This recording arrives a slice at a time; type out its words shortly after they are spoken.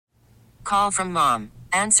call from mom.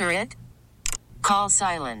 Answer it. Call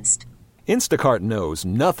silenced. Instacart knows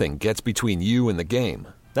nothing gets between you and the game.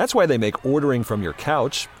 That's why they make ordering from your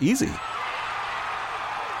couch easy.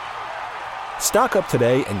 Stock up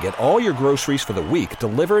today and get all your groceries for the week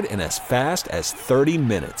delivered in as fast as 30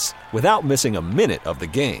 minutes without missing a minute of the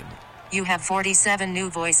game. You have 47 new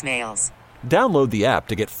voicemails. Download the app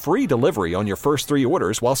to get free delivery on your first 3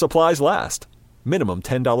 orders while supplies last. Minimum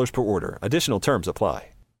 $10 per order. Additional terms apply.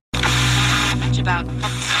 About.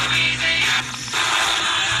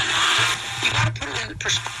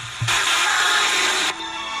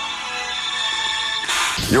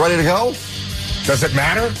 You ready to go? Does it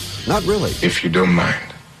matter? Not really. If you don't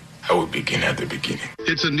mind, I will begin at the beginning.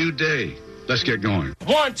 It's a new day. Let's get going.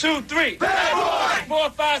 1, 2, 3. Bad boy! 4,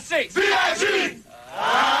 5, 6. VIG!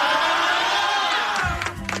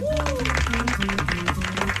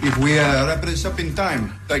 If we wrap this up in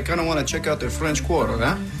time, I kind of want to check out the French Quarter,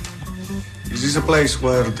 huh? Is this a place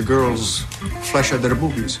where the girls flash out their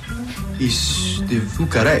boobies? It's the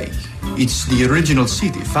Vucaré. It's the original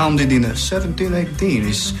city, founded in 1718.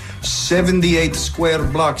 It's 78 square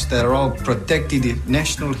blocks that are all protected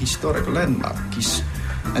National Historic Landmark. It's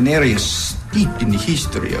an area steeped in the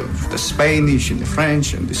history of the Spanish and the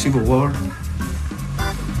French and the Civil War.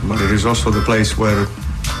 But it is also the place where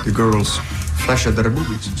the girls flash out their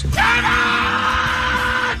boobies.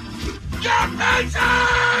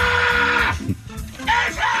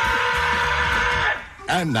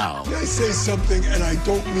 And now, Can I say something, and I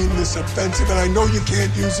don't mean this offensive, and I know you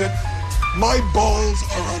can't use it? My balls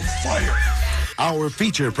are on fire. our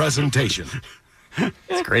feature presentation.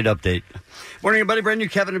 It's a great update. Morning, everybody. Brand new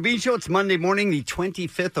Kevin and Bean Show. It's Monday morning, the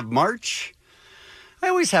 25th of March. I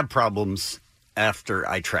always have problems after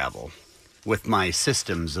I travel with my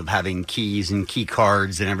systems of having keys and key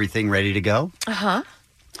cards and everything ready to go. Uh-huh.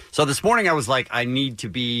 So this morning I was like, I need to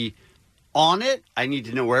be on it. I need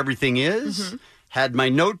to know where everything is. Mm-hmm. Had my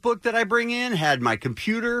notebook that I bring in, had my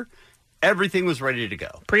computer. Everything was ready to go.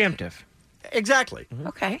 Preemptive. Exactly. Mm-hmm.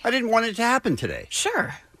 Okay. I didn't want it to happen today.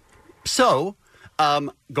 Sure. So,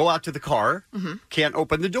 go out to the car, can't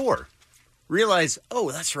open the door. Realize,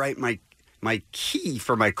 oh, that's right, my key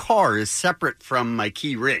for my car is separate from my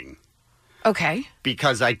key ring. Okay.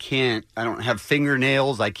 Because I don't have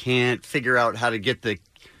fingernails, I can't figure out how to get the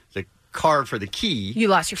card for the key. You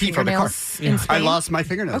lost your fingernails in Spain? I lost my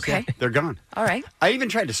fingernails. Okay. Yeah, they're gone. All right. I even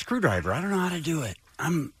tried a screwdriver. I don't know how to do it.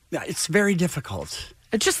 It's very difficult.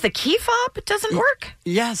 Just the key fob? It doesn't work?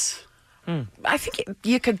 Yes. I think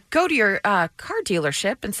you could go to your car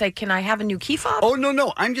dealership and say, can I have a new key fob? Oh,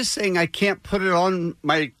 no. I'm just saying I can't put it on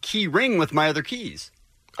my key ring with my other keys.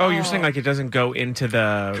 Oh, you're saying like it doesn't go into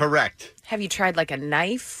the... Correct. Have you tried like a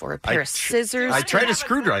knife or a pair of scissors? I tried a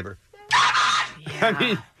screwdriver. Yeah. I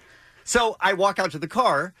mean, so I walk out to the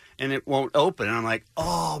car and it won't open. And I'm like,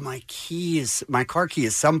 oh, my car key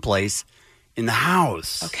is someplace in the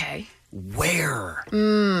house. Okay. Where?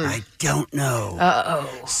 I don't know.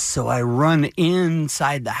 Uh-oh. So I run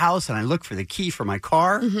inside the house and I look for the key for my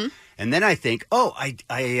car. Mm-hmm. And then I think, I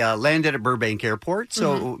landed at Burbank Airport,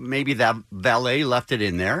 so maybe that valet left it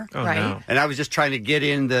in there. Oh, right. No. And I was just trying to get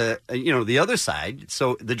in the other side,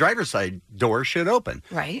 so the driver's side door should open.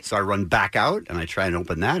 Right. So I run back out and I try and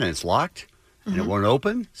open that, and it's locked, and it won't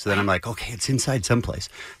open. So then I'm like, okay, it's inside someplace.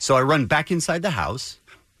 So I run back inside the house.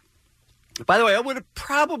 By the way, I would have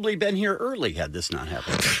probably been here early had this not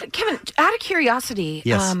happened. Kevin, out of curiosity,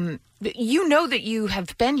 yes. You know that you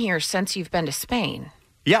have been here since you've been to Spain.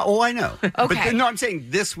 Yeah, I know. Okay. But no, I'm saying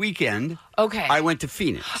this weekend, okay, I went to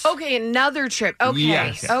Phoenix. Okay, another trip. Okay,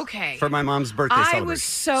 yes. Okay. For my mom's birthday celebration. I was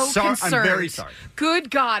so concerned. I'm very sorry.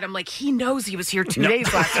 Good God. I'm like, he knows he was here 2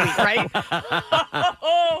 days last week, right?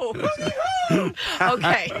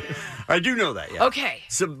 Okay. I do know that, yeah. Okay.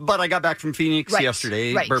 So, but I got back from Phoenix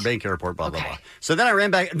yesterday, right. Burbank Airport, blah, blah, blah. So then I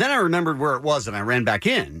ran back, then I remembered where it was, and I ran back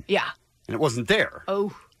in. Yeah. And it wasn't there.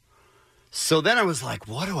 Oh. So then I was like,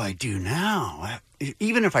 what do I do now?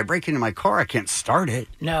 Even if I break into my car, I can't start it.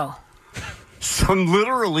 No. So I'm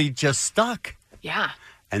literally just stuck. Yeah.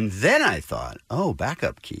 And then I thought,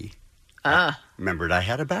 backup key. Remembered I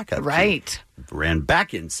had a backup key. Right. Ran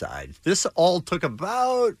back inside. This all took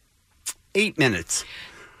about 8 minutes.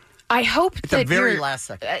 I hope at that the very last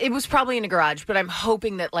second. It was probably in a garage, but I'm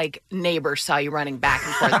hoping that like neighbors saw you running back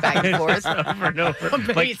and forth. Over and over.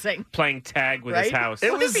 Amazing. Like playing tag with his house.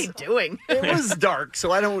 What is he doing? It was dark,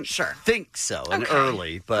 so I don't think so. And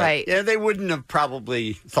early, but yeah, they wouldn't have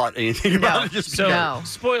probably thought anything about it. Just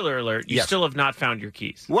spoiler alert: you still have not found your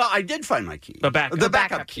keys. Well, I did find my key. The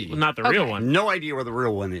backup key. Well, not the real one. No idea where the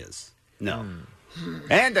real one is. No.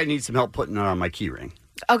 And I need some help putting it on my key ring.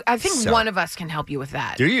 Oh, I think So- one of us can help you with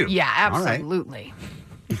that. Do you? Yeah, All right. absolutely.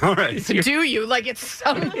 All right. Do you? Like it's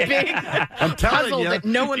some big telling puzzle you. that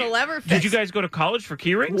no one will ever fix. Did you guys go to college for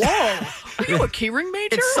key rings? Whoa. Are you a keyring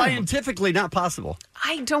major? It's scientifically not possible.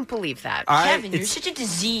 I don't believe that. Kevin, you're it's- such a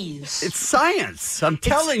disease. It's science. I'm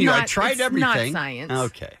telling you, I not- tried it's everything. not science.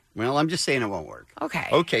 Okay. Well, I'm just saying it won't work. Okay.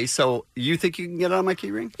 Okay, so you think you can get it on my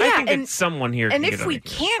key ring? I Yeah, think and- that someone here And can if get we on it.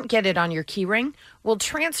 can't get it on your keyring, we'll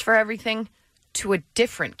transfer everything to a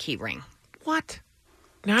different keyring. What?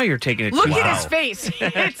 Now you're taking it Look too at his face.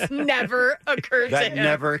 It's never occurred to That him.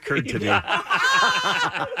 never occurred to me. He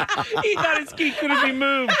thought his key couldn't be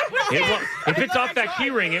moved. If it's off that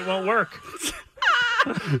key ring, it won't work.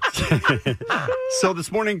 So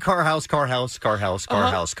this morning, car house.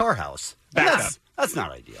 Backup. That's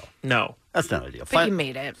not ideal. No. That's not ideal. But you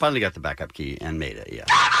made it. Finally got the backup key and made it, yeah.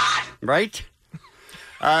 Right?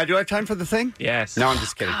 Do I have time for the thing? Yes. No, I'm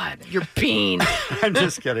just kidding. God, you're bean. I'm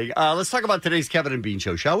just kidding. Let's talk about today's Kevin and Bean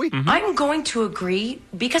show, shall we? I'm going to agree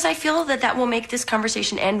because I feel that will make this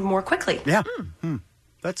conversation end more quickly. Yeah.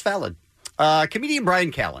 That's valid. Comedian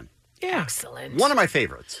Bryan Callen. Yeah. Excellent. One of my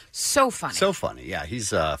favorites. So funny. So funny. Yeah, he's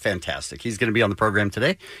fantastic. He's going to be on the program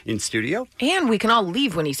today in studio. And we can all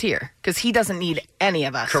leave when he's here because he doesn't need any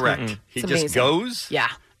of us. Correct. He It's just amazing. goes. Yeah.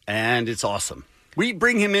 And it's awesome. We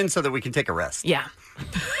bring him in so that we can take a rest. Yeah.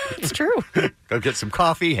 It's true. Go get some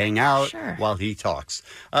coffee, hang out Sure. while he talks.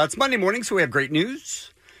 It's Monday morning, so we have great news.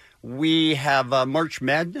 We have a March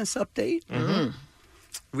Madness update. Mm-hmm.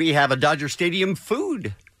 We have a Dodger Stadium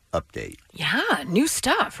food update. Yeah. New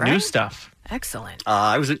stuff, right? New stuff. Excellent.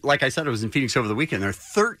 I was in Phoenix over the weekend. There are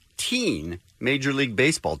 13 Major League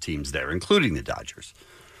Baseball teams there, including the Dodgers.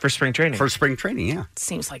 For spring training. For spring training, yeah.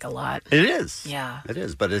 Seems like a lot. It is. Yeah. It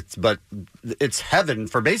is, but it's heaven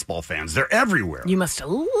for baseball fans. They're everywhere. You must have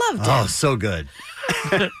loved Oh, it. so good.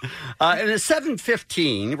 And at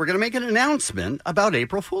 7:15, we're going to make an announcement about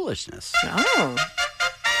April Foolishness. Oh,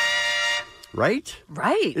 Right?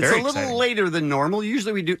 right. It's Very a little exciting. later than normal.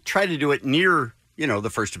 Usually we try to do it near, the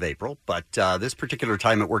 1st of April. But this particular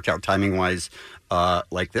time, it worked out timing-wise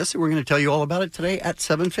like this. And we're going to tell you all about it today at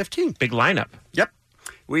 7:15. Big lineup. Yep.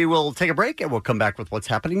 We will take a break, and we'll come back with what's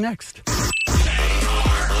happening next.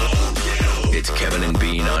 It's Kevin and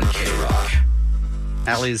Bean on K-Rock.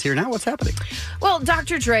 Allie is here now. What's happening? Well,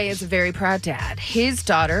 Dr. Dre is a very proud dad. His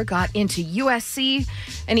daughter got into USC,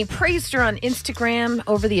 and he praised her on Instagram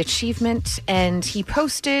over the achievement, and he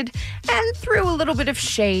posted and threw a little bit of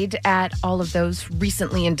shade at all of those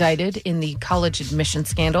recently indicted in the college admission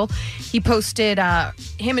scandal. He posted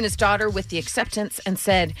him and his daughter with the acceptance and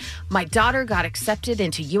said, "My daughter got accepted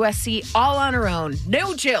into USC all on her own.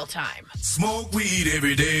 No jail time." Smoke weed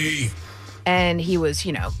every day. And he was,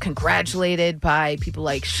 congratulated by people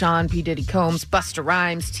like Sean P. Diddy Combs, Busta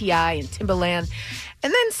Rhymes, T.I., and Timbaland.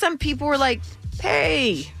 And then some people were like,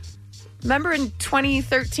 hey, remember in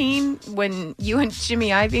 2013 when you and Jimmy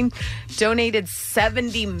Iovine donated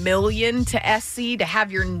 $70 million to SC to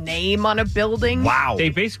have your name on a building? Wow. They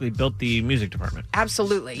basically built the music department.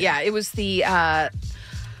 Absolutely. Yeah, it was the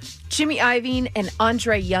Jimmy Iovine and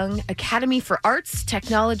Andre Young Academy for Arts,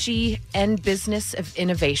 Technology, and Business of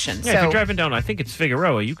Innovation. Yeah, if you're driving down, I think it's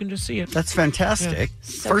Figueroa, you can just see it. That's fantastic,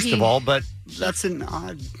 So first he- of all, but that's an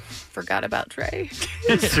odd Forgot about Dre.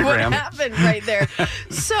 Instagram. What happened right there?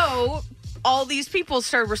 So all these people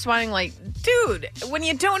started responding like, dude, when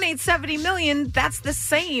you donate $70 million, that's the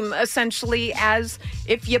same essentially as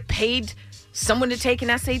if you paid someone to take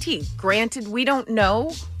an SAT. Granted, we don't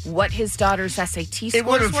know what his daughter's SAT scores It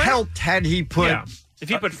would have were. helped had he put Yeah. If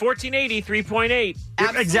he put 1480, 3.8.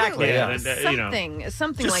 Absolutely. Exactly, yeah. And,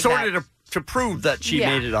 Something just like sort that. of to prove that she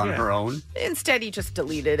Yeah. made it on Yeah. her own. Instead, he just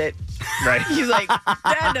deleted it. Right. He's like,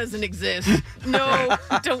 that doesn't exist. No,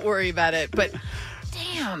 don't worry about it. But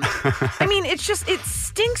damn. I mean, it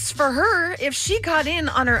stinks for her. If she got in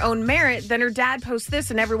on her own merit, then her dad posts this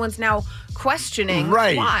and everyone's now questioning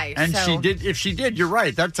Right. why. And So if she did, you're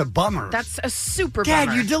right. That's a bummer. That's a super Dad,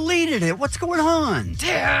 bummer. you deleted it. What's going on?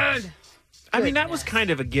 Dad. I mean, that was kind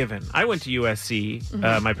of a given. I went to USC.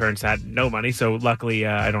 My parents had no money, so luckily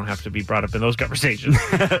I don't have to be brought up in those conversations.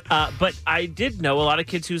 But I did know a lot of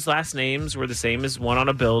kids whose last names were the same as one on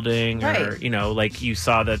a building, or, Right. like you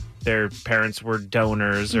saw that their parents were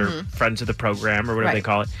donors or friends of the program or whatever they Right.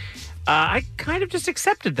 call it. I kind of just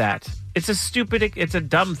accepted that. It's a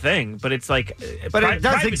dumb thing, but it's like, But it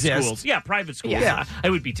does private exist. schools. Yeah, private schools. Yeah. I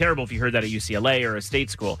would be terrible if you heard that at UCLA or a state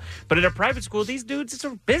school. But at a private school, these dudes, it's a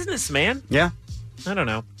business, man. Yeah. I don't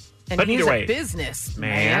know. And but he's either way, a business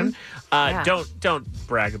man. Yeah. Don't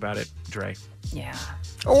brag about it, Dre. Yeah.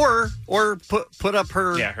 Or put up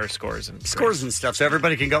her her scores and stuff so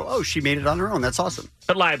everybody can go, oh, she made it on her own. That's awesome.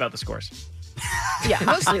 But lie about the scores. Yeah,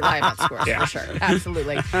 mostly lie about scores, for sure.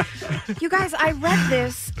 Absolutely. You guys, I read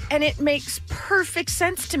this, and it makes perfect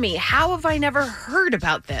sense to me. How have I never heard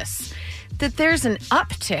about this? That there's an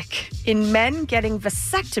uptick in men getting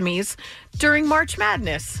vasectomies during March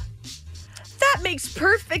Madness. That makes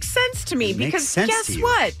perfect sense to me, because guess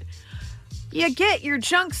what? You get your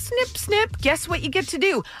junk snip. Guess what you get to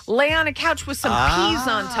do? Lay on a couch with some peas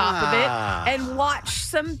on top of it and watch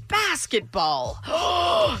some basketball.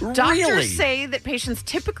 Doctors say that patients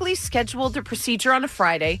typically schedule the procedure on a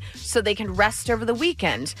Friday so they can rest over the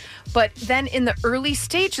weekend. But then in the early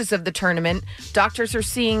stages of the tournament, doctors are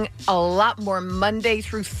seeing a lot more Monday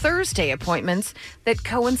through Thursday appointments that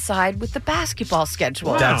coincide with the basketball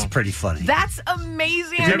schedule. Wow. That's pretty funny. That's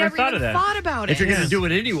amazing. I never even thought about it. If you're going to do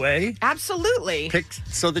it anyway. Absolutely. Pick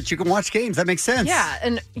so that you can watch games. That makes sense. Yeah,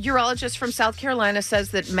 an urologist from South Carolina says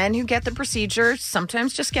that men who get the procedure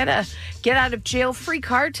sometimes just get a get-out-of-jail-free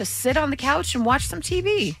card to sit on the couch and watch some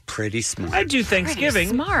TV. Pretty smart. I do Thanksgiving.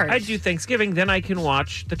 Pretty smart. I do Thanksgiving, then I can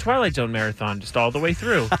watch the Twilight Zone marathon just all the way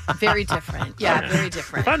through. Very different. Yeah, very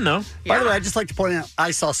different. Fun, though. By the way, I'd just like to point out, I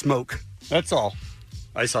saw smoke. That's all.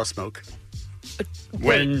 I saw smoke.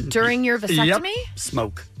 During your vasectomy? Yep,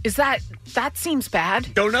 smoke. Is that seems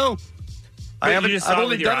bad? Don't know. I've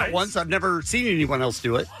only done eyes? it once. I've never seen anyone else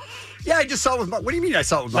do it. Yeah, I just saw it with my... What do you mean I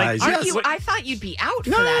saw it with my eyes? Yes. I thought you'd be out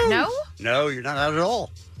for that, no? No, you're not out at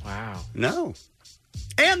all. Wow. No.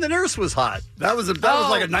 And the nurse was hot. That was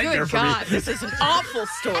like a nightmare for me. This is an awful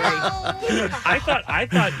story. I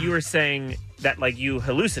thought you were saying that like you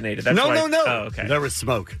hallucinated. That's No. Oh, okay. There was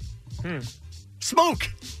smoke.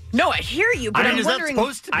 Smoke. No, I hear you, but I'm wondering. That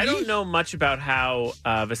supposed to be? I don't know much about how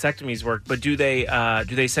vasectomies work, but do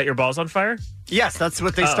they set your balls on fire? Yes, that's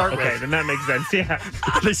what they start with. Okay, then that makes sense. Yeah,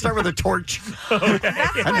 they start with a torch. That's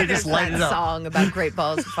why they there's just light that it up. song about great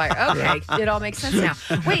balls of fire. Okay, it all makes sense now.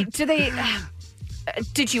 Wait,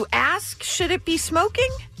 did you ask, should it be smoking?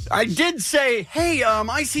 I did say, hey,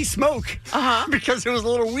 I see smoke. Because it was a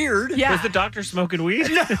little weird. Yeah. Was the doctor smoking weed?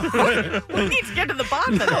 We need to get to the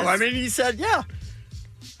bottom of this. No, I mean, he said, yeah.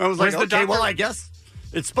 I was like, okay, well, I guess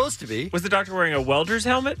it's supposed to be. Was the doctor wearing a welder's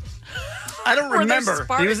helmet? I don't Were there remember.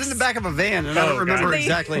 sparks? He was in the back of a van, and I don't remember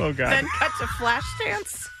exactly. Oh, God. Then cut to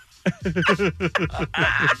Flashdance.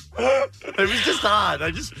 It was just odd.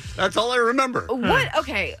 That's all I remember. What?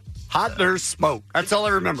 Okay. Hot, there's smoke. That's all I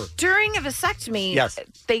remember. During a vasectomy, yes.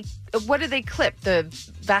 What do they clip? The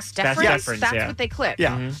vas deferens? That's yeah. what they clip.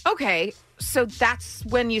 Yeah. Mm-hmm. Okay. So that's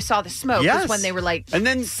when you saw the smoke. Yes. Was when they were and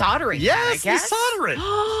then soldering. Yes, that, I guess. they solder it.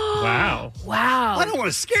 Wow. Wow. I don't want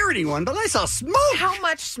to scare anyone, but I saw smoke. How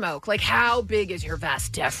much smoke? Like, how big is your vas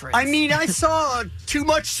deferens? I mean, I saw too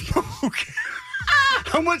much smoke.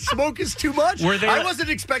 How much smoke is too much? I wasn't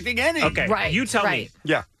expecting any. Okay, right, you tell me.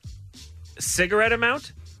 Yeah. Cigarette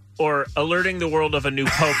amount or alerting the world of a new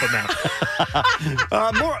pope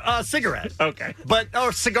amount? More cigarette. Okay.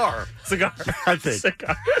 Or cigar. Cigar. I think.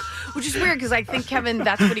 Cigar. Which is weird because I think, Kevin,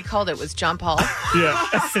 that's what he called it, was John Paul. Yeah.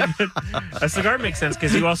 A cigar makes sense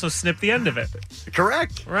because you also snip the end of it.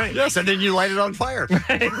 Correct. Right. Yes, and then you light it on fire.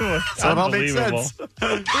 Right. So it all makes sense.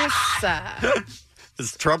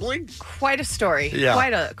 It's troubling. Quite a story. Yeah.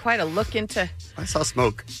 Quite a look into. I saw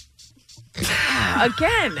smoke.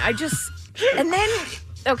 Again, and then,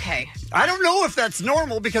 okay. I don't know if that's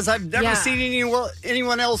normal because I've never seen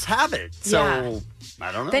anyone else have it. So,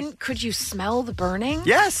 I don't know. Then could you smell the burning?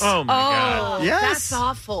 Yes. Oh, my God. Yes. That's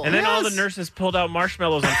awful. And then all the nurses pulled out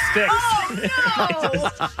marshmallows on sticks. Oh,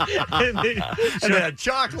 no. And they had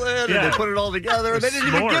chocolate, and they put it all together, and they didn't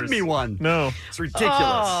even give me one. No. It's ridiculous.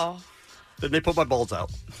 Oh. Then they put my balls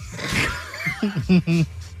out.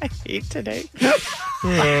 I hate today.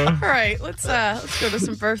 All right, let's go to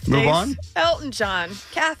some birthdays. Move on. Elton John,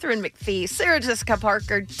 Catherine McPhee, Sarah Jessica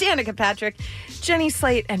Parker, Danica Patrick, Jenny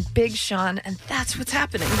Slate, and Big Sean, and that's what's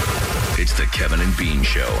happening. It's the Kevin and Bean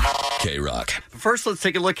Show. K-Rock. First, let's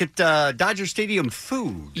take a look at Dodger Stadium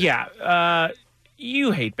food. Yeah. You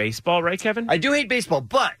hate baseball, right, Kevin? I do hate baseball,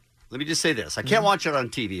 but let me just say this. I can't watch it on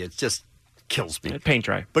TV. It just kills me. Paint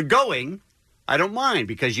dry. But going, I don't mind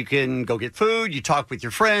because you can go get food, you talk with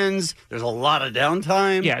your friends, there's a lot of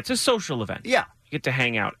downtime. Yeah, it's a social event. Yeah. You get to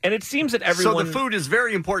hang out. And it seems that everyone... So the food is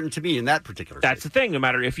very important to me in that particular That's case. the thing. No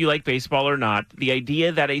matter if you like baseball or not, the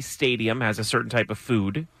idea that a stadium has a certain type of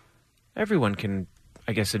food, everyone can,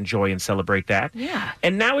 I guess, enjoy and celebrate that. Yeah.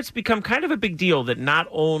 And now it's become kind of a big deal that not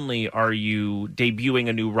only are you debuting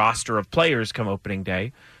a new roster of players come opening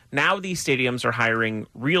day, Now these stadiums are hiring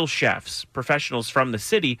real chefs, professionals from the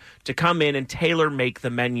city, to come in and tailor-make the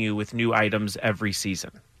menu with new items every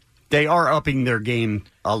season. They are upping their game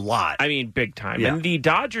a lot. I mean, big time. Yeah. And the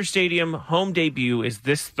Dodger Stadium home debut is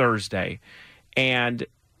this Thursday. And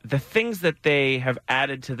the things that they have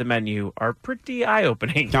added to the menu are pretty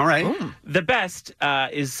eye-opening. All right. The best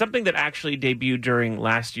is something that actually debuted during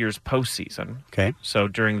last year's postseason. Okay. So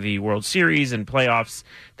during the World Series and playoffs,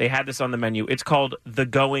 they had this on the menu. It's called the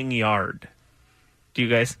Going Yard. Do you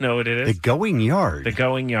guys know what it is? The Going Yard. The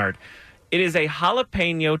Going Yard. It is a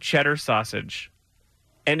jalapeno cheddar sausage,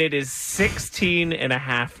 and it is 16 and a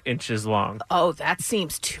half inches long. Oh, that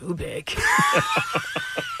seems too big.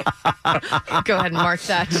 Go ahead and mark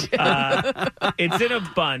that. It's in a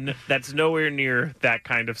bun that's nowhere near that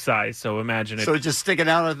kind of size, so imagine it. So it's just sticking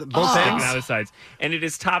out of both sticking ends? out of the sides. And it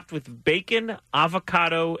is topped with bacon,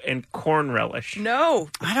 avocado, and corn relish. No.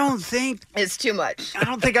 I don't think It's too much.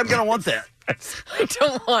 I'm going to want that. I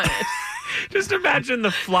don't want it. Just imagine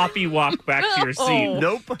the floppy walk back to your seat.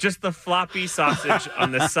 Nope. Just the floppy sausage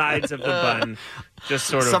on the sides of the bun. Just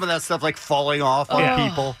sort of. Some of that stuff like falling off on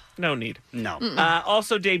people. No need. No.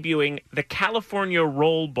 Also debuting the California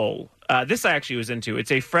Roll Bowl. This I actually was into.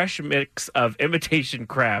 It's a fresh mix of imitation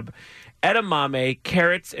crab, edamame,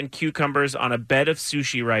 carrots, and cucumbers on a bed of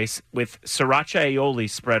sushi rice with sriracha aioli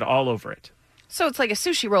spread all over it. So it's like a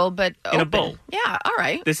sushi roll, but In a open. bowl. Yeah, all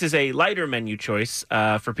right. This is a lighter menu choice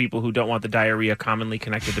for people who don't want the diarrhea commonly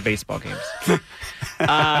connected to baseball games.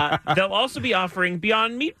 They'll also be offering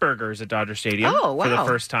Beyond Meat burgers at Dodger Stadium for the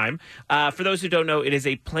first time. For those who don't know, it is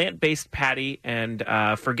a plant-based patty, and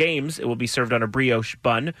for games, it will be served on a brioche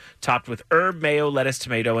bun topped with herb, mayo, lettuce,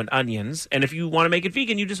 tomato, and onions. And if you want to make it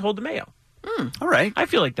vegan, you just hold the mayo. All right. I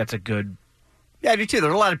feel like that's a good... Yeah, I do too. There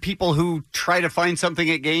are a lot of people who try to find something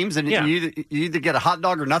at games, and you either get a hot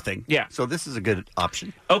dog or nothing. Yeah. So this is a good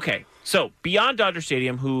option. Okay, so beyond Dodger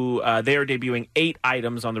Stadium, who they are debuting 8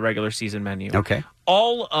 items on the regular season menu. Okay.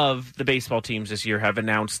 All of the baseball teams this year have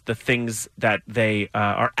announced the things that they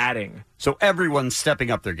are adding. So everyone's stepping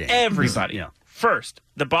up their game. Everybody. Yeah. First,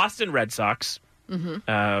 the Boston Red Sox.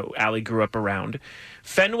 Allie grew up around.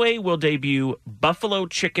 Fenway will debut Buffalo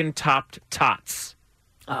Chicken Topped Tots.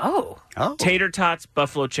 Oh. Tater tots,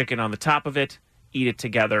 buffalo chicken on the top of it. Eat it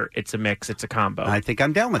together. It's a mix. It's a combo. I think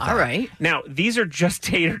I'm down with that. All right. Now, these are just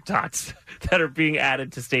tater tots that are being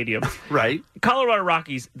added to stadiums. Right. Colorado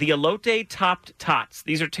Rockies, the elote topped tots.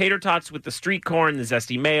 These are tater tots with the street corn, the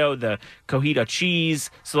zesty mayo, the cojita cheese,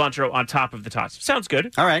 cilantro on top of the tots. Sounds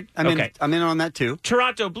good. All right. I'm in on that too.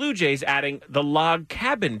 Toronto Blue Jays adding the log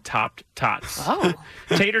cabin topped tots. Oh.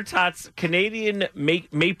 Tater tots, Canadian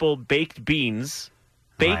maple baked beans,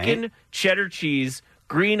 bacon, cheddar cheese,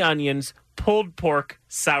 green onions, pulled pork,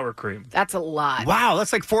 sour cream. That's a lot. Wow,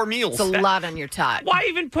 that's like 4 meals. It's a lot on your tot. Why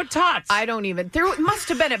even put tots? I don't even. There must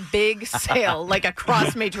have been a big sale, like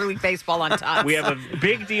across Major League Baseball on tots. We have a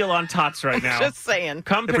big deal on tots right now. Just saying.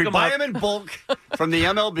 Come If pick we them buy up. them in bulk from the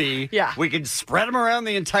MLB, we can spread them around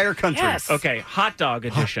the entire country. Yes. Okay, hot dog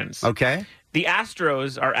editions. Okay. The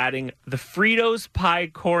Astros are adding the Fritos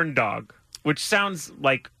Pie Corn Dog, which sounds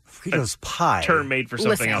like Fritos Pie. term made for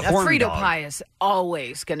something Listen, else. a Corn Frito dog. pie is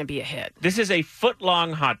always going to be a hit. This is a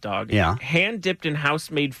foot-long hot dog, hand-dipped in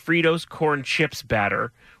house-made Fritos corn chips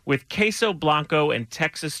batter with queso blanco and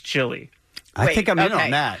Texas chili. I think I'm in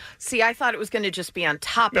on that. See, I thought it was going to just be on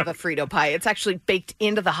top of a Frito pie. It's actually baked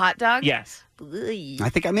into the hot dog? Yes. Ugh. I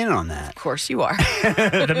think I'm in on that. Of course you are.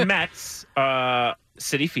 The Mets,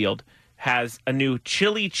 Citi Field, has a new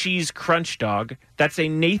chili cheese crunch dog. That's a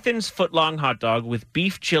Nathan's foot-long hot dog with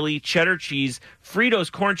beef chili, cheddar cheese,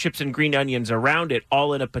 Fritos corn chips, and green onions around it,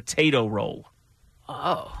 all in a potato roll.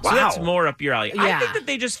 Oh. So that's more up your alley. I Yeah. think that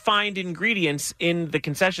they just find ingredients in the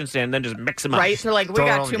concession stand and then just mix them up. Right? They're like, we Throw it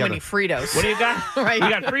got all too together. many Fritos. What do you got? Right. We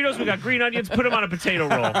got Fritos, we got green onions, put them on a potato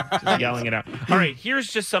roll. Just yelling it out. All right,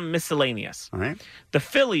 here's just some miscellaneous. All right. The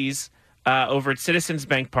Phillies over at Citizens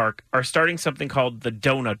Bank Park are starting something called the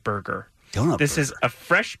Donut Burger. This is a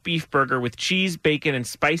fresh beef burger with cheese, bacon, and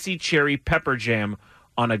spicy cherry pepper jam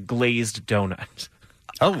on a glazed donut.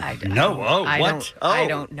 Oh, no. Oh, I what? I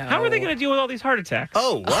don't know. How are they going to deal with all these heart attacks?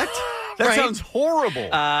 Oh, what? That Right? sounds horrible.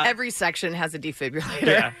 Every section has a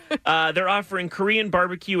defibrillator. Yeah. They're offering Korean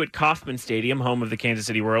barbecue at Kauffman Stadium, home of the Kansas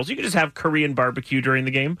City Royals. You can just have Korean barbecue during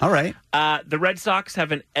the game. All right. The Red Sox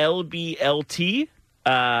have an LBLT.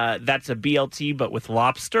 That's a BLT, but with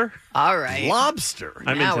lobster. All right. Lobster.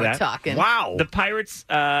 I'm now into we're that. talking. Wow. The Pirates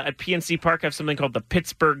at PNC Park have something called the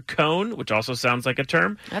Pittsburgh Cone, which also sounds like a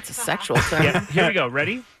term. That's a sexual term. Yeah, here we go.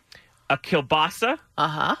 Ready? A kielbasa.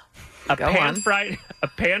 Uh-huh. A Go on.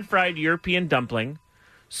 pan-fried European dumpling,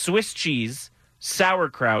 Swiss cheese,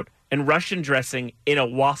 sauerkraut, and Russian dressing in a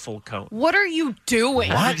waffle cone. What are you doing?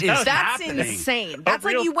 What is That's happening? insane. That's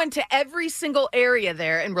like you went to every single area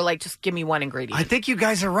there and were like, just give me one ingredient. I think you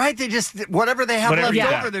guys are right. They just, whatever they have left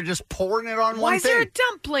over, they're just pouring it on one thing. Why is there a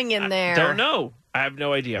dumpling in there? Don't know. I have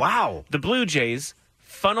no idea. Wow. The Blue Jays,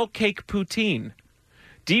 funnel cake poutine,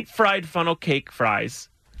 deep fried funnel cake fries,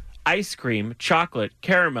 ice cream, chocolate,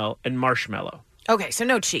 caramel, and marshmallow. Okay, so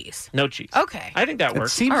no cheese. No cheese. Okay. I think that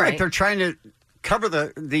works. It seems like they're trying to cover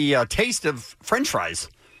the taste of French fries.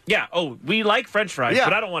 Yeah. Oh, we like French fries,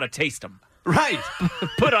 but I don't want to taste them. Right.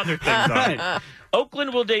 Put other things on it.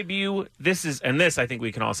 Oakland will debut. This I think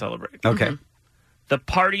we can all celebrate. Okay. The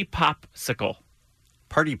Party Popsicle.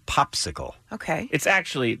 Party Popsicle. Okay. It's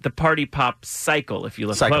actually the Party Pop Cycle, if you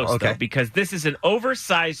look close, though, because this is an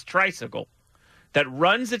oversized tricycle that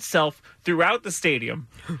runs itself throughout the stadium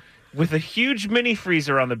with a huge mini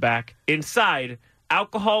freezer on the back. Inside,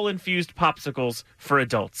 alcohol-infused popsicles for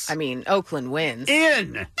adults. I mean, Oakland wins.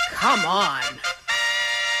 Come on.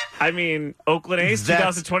 I mean, Oakland A's,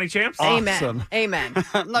 2020 champs? Awesome. Amen.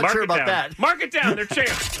 I'm not sure about that. Mark it down. They're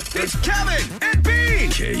champs. It's Kevin and Bean.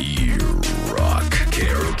 K-Rock.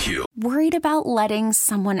 KROQ. Worried about letting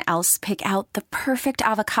someone else pick out the perfect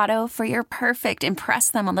avocado for your perfect impress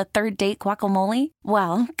them on the third date guacamole?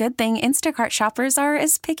 Well, good thing Instacart shoppers are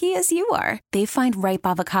as picky as you are. They find ripe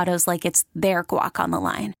avocados like it's their guac on the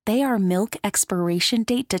line. They are milk expiration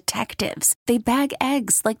date detectives. They bag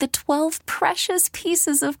eggs like the 12 precious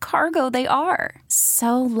pieces of cargo they are.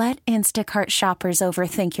 So let Instacart shoppers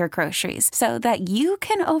overthink your groceries so that you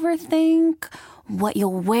can overthink what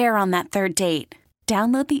you'll wear on that third date.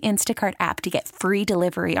 Download the Instacart app to get free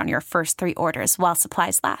delivery on your first 3 orders while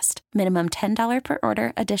supplies last. Minimum $10 per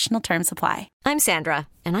order. Additional terms apply. I'm Sandra,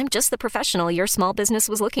 and I'm just the professional your small business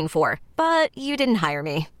was looking for. But you didn't hire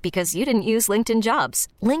me because you didn't use LinkedIn Jobs.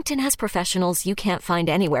 LinkedIn has professionals you can't find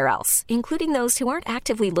anywhere else, including those who aren't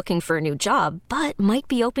actively looking for a new job, but might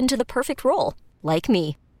be open to the perfect role, like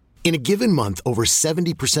me. In a given month, over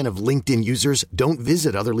 70% of LinkedIn users don't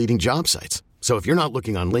visit other leading job sites. So if you're not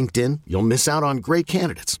looking on LinkedIn, you'll miss out on great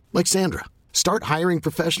candidates like Sandra. Start hiring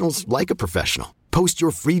professionals like a professional. Post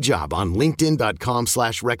your free job on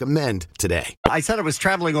linkedin.com/recommend today. I said I was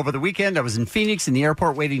traveling over the weekend. I was in Phoenix in the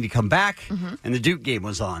airport waiting to come back, and the Duke game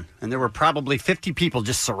was on. And there were probably 50 people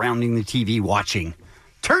just surrounding the TV watching.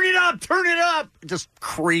 Turn it up, turn it up. Just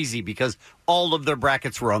crazy because all of their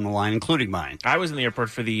brackets were on the line, including mine. I was in the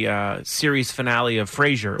airport for the series finale of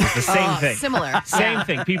Frasier. It was the same thing. Similar. Same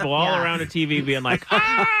thing. People all around a TV being like,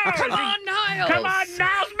 oh, come on, Niles. Come on,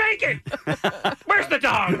 Niles, make it. Where's the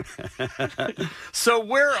dog? So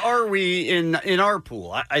where are we in our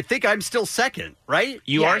pool? I think I'm still second, right?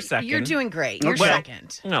 You are second. You're doing great. You're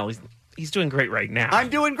second. No, he's doing great right now. I'm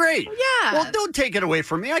doing great. Yeah. Well, don't take it away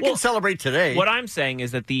from me. I can celebrate today. What I'm saying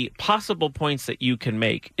is that the possible points that you can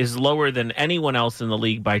make is lower than anyone else in the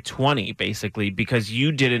league by 20, basically, because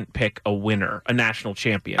you didn't pick a winner, a national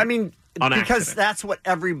champion. I mean, because that's what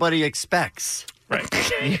everybody expects.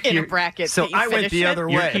 Right. In a bracket. So I went the other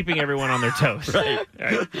way. You're keeping everyone on their toes.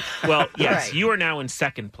 Right. Well, yes, you are now in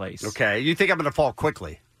second place. Okay. You think I'm going to fall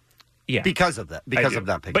quickly? Yeah. Because of that. Because of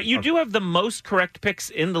that pick. But you do have the most correct picks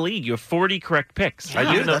in the league. You have 40 correct picks. I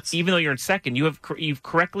do. Even though you're in second, you've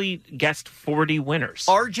correctly guessed 40 winners.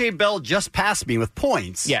 RJ Bell just passed me with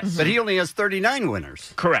points. Yes. But he only has 39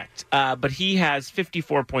 winners. Correct. But he has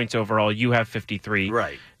 54 points overall. You have 53.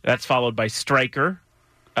 Right. That's followed by Stryker,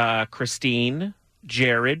 Christine,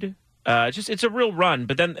 Jared. It's a real run,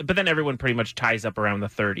 but then everyone pretty much ties up around the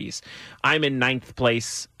 30s. I'm in 9th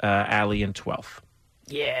place, Allie in 12th.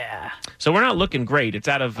 Yeah. So we're not looking great. It's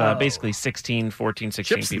out of basically 16 people.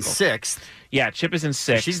 Chip's in 6th. Yeah, Chip is in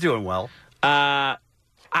 6th. She's doing well.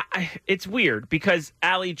 It's weird because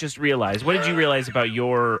Allie just realized. What did you realize about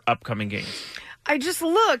your upcoming games? I just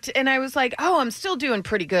looked and I was like, oh, I'm still doing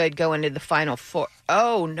pretty good going to the Final Four.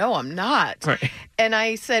 Oh, no, I'm not. Right. And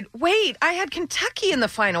I said, wait, I had Kentucky in the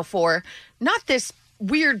Final Four, not this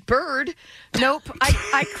weird bird. Nope.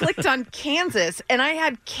 I clicked on Kansas and I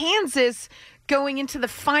had Kansas going into the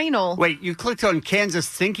final. Wait, you clicked on Kansas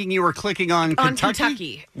thinking you were clicking on Kentucky? On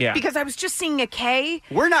Kentucky. Yeah. Because I was just seeing a K.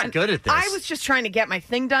 We're not good at this. I was just trying to get my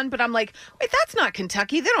thing done, but I'm like, wait, that's not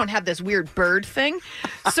Kentucky. They don't have this weird bird thing.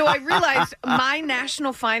 So I realized my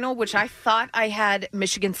national final, which I thought I had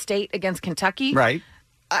Michigan State against Kentucky. Right.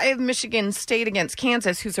 I have Michigan State against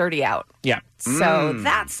Kansas, who's already out. Yeah. So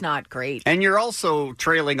that's not great. And you're also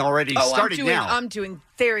trailing already starting now. I'm doing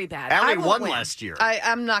very bad. Allie I won't won win. last year.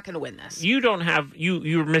 I'm not going to win this. You don't have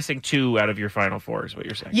you're missing 2 out of your Final Four is what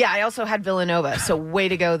you're saying. Yeah, I also had Villanova, so way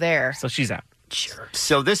to go there. So she's out. Sure.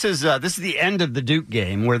 So this is the end of the Duke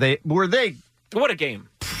game where they What a game.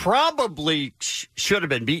 Probably should have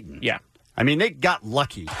been beaten. Yeah. I mean, they got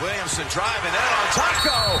lucky. Williamson driving in on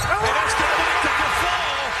Taco. And it's going to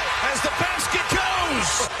fall as the basket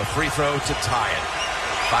goes. A free throw to tie it.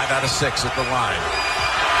 5 out of 6 at the line.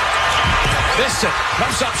 Missed it.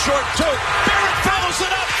 Comes up short, too. Barrett follows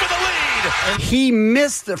it up for the lead. He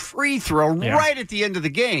missed the free throw right at the end of the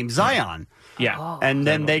game, Zion. Yeah. And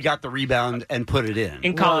then they got the rebound and put it in.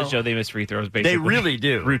 In college, though, they miss free throws basically. They really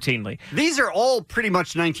do. Routinely. These are all pretty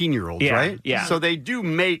much 19-year-olds, right? Yeah. So they do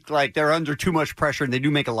make, they're under too much pressure, and they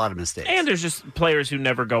do make a lot of mistakes. And there's just players who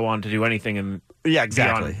never go on to do anything. And yeah,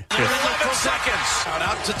 exactly. 11 seconds.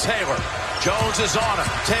 Out to Taylor. Jones is on him.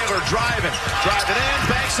 Taylor driving. Driving in.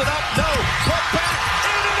 Banks it up. No. Put back.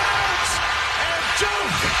 In and out. And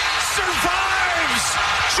Duke survives.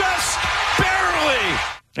 Just barely.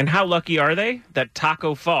 And how lucky are they that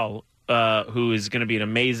Taco Fall, who is going to be an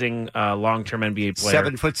amazing long-term NBA player.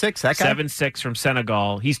 7'6", that guy? 7'6" from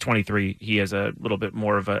Senegal. He's 23. He has a little bit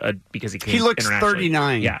more of a because he came. He looks internationally.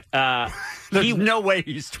 39. Yeah. There's no way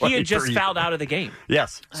he's 23. He had just fouled out of the game.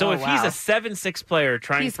 Yes. So if he's a 7'6" player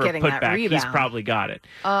trying for a putback, he's probably got it.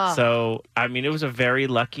 So, I mean, it was a very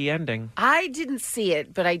lucky ending. I didn't see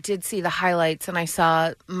it, but I did see the highlights, and I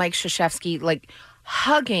saw Mike Krzyzewski,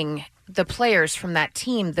 hugging the players from that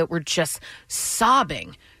team that were just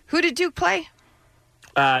sobbing. Who did Duke play?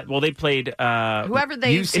 Well, they played whoever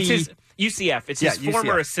they. It's his UCF. It's his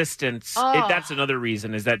former assistant. That's another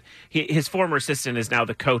reason is that his former assistant is now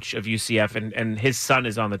the coach of UCF, and his son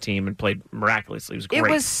is on the team and played miraculously. It was great.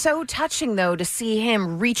 It was so touching, though, to see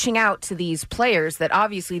him reaching out to these players that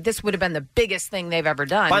obviously this would have been the biggest thing they've ever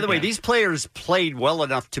done. By the way, these players played well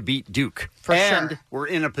enough to beat Duke. For and sure. were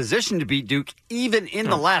in a position to beat Duke even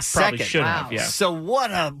in the last probably second. should have, yeah. So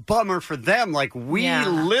what a bummer for them. We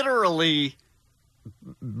literally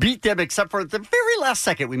beat them except for the very last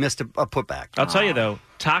second we missed a putback. I'll tell you, though,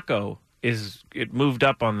 Taco it moved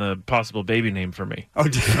up on the possible baby name for me. Oh,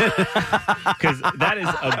 because that is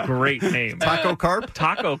a great name. Taco Carp?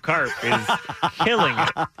 Taco Carp is killing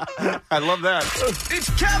it. I love that. It's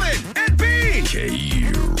Kevin and Bean.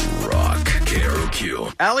 K-Rock,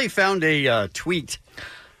 KROQ. Allie found a tweet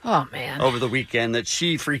Oh, man. over the weekend that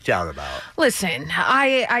she freaked out about. Listen,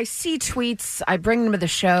 I see tweets. I bring them to the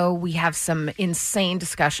show. We have some insane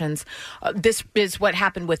discussions. This is what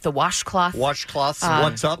happened with the washcloth. Washcloths,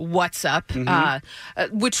 what's up? What's up?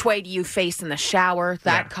 Mm-hmm. Which way do you face in the shower?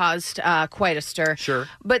 That caused quite a stir. Sure.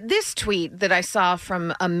 But this tweet that I saw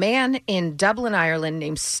from a man in Dublin, Ireland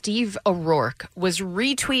named Steve O'Rourke was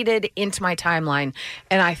retweeted into my timeline.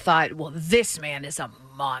 And I thought, well, this man is a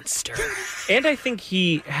monster. And I think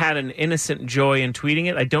he had an innocent joy in tweeting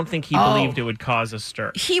it. I don't think he believed it would cause a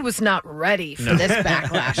stir. He was not ready for this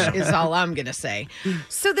backlash, is all I'm going to say.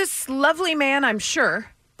 So this lovely man, I'm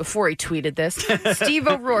sure, before he tweeted this, Steve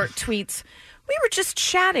O'Rourke tweets, "We were just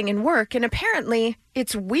chatting in work, and apparently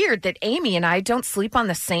it's weird that Amy and I don't sleep on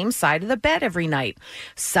the same side of the bed every night.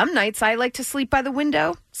 Some nights I like to sleep by the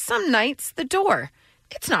window, some nights the door.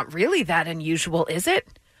 It's not really that unusual, is it?"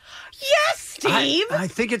 Yes, Steve. I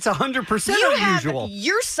think it's 100% you unusual. have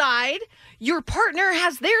your side, your partner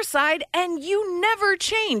has their side, and you never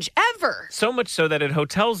change, ever. So much so that at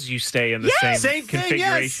hotels you stay in the same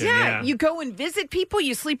configuration. Yeah, you go and visit people,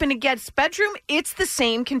 you sleep in a guest bedroom, it's the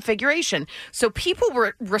same configuration. So people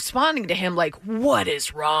were responding to him like, what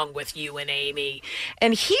is wrong with you and Amy?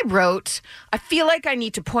 And he wrote, I feel like I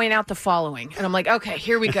need to point out the following. And I'm like, okay,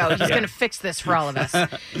 here we go. He's going to fix this for all of us.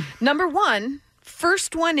 Number one,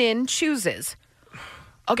 first one in chooses.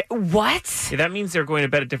 Okay, what? Yeah, that means they're going to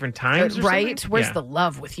bed at different times, or right? something? Where's Yeah. the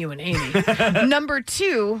love with you and Amy? Number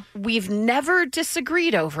two, we've never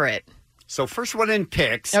disagreed over it. So first one in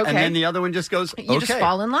picks, Okay. and then the other one just goes, You just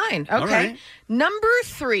fall in line. Okay. All right. Number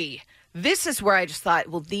three. This is where I just thought,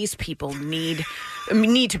 well, these people need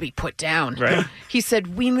to be put down. Right. He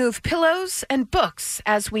said, we move pillows and books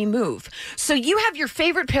as we move. So you have your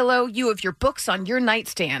favorite pillow, you have your books on your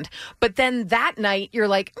nightstand, but then that night you're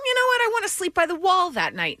like, you know what, I want to sleep by the wall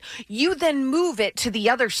that night. You then move it to the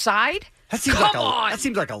other side. That seems Come on. That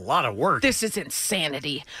seems like a lot of work. This is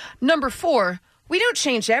insanity. Number four, we don't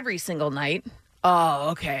change every single night. Oh,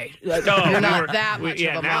 okay. You're not that much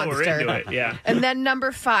of a now monster. we're into it, yeah. And then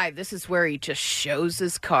number five, this is where he just shows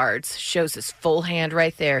his cards, shows his full hand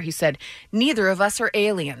right there. He said, neither of us are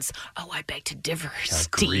aliens. Oh, I beg to differ,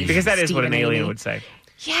 Steve. Because that is Steve what an and alien Amy. would say.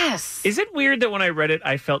 Yes. Is it weird that when I read it,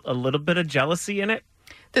 I felt a little bit of jealousy in it?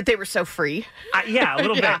 That they were so free. Yeah, a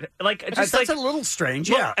little bit. Like That's a little strange.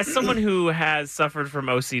 Well, yeah. As someone who has suffered from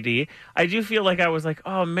OCD, I do feel like I was like,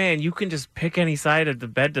 oh man, you can just pick any side of the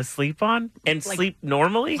bed to sleep on and sleep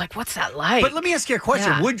normally. Like, what's that like? But let me ask you a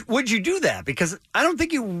question. Yeah. Would you do that? Because I don't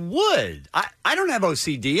think you would. I don't have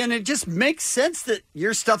OCD, and it just makes sense that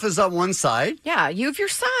your stuff is on one side. Yeah, you have your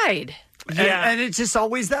side. Yeah. And it's just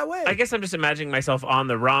always that way. I guess I'm just imagining myself on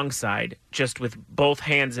the wrong side, just with both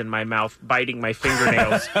hands in my mouth, biting my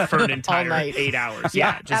fingernails for an entire 8 hours.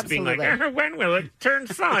 Yeah, just absolutely. being like, when will it turn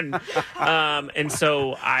sun? And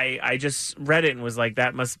so I just read it and was like,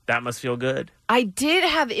 that must feel good. I did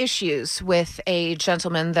have issues with a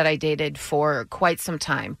gentleman that I dated for quite some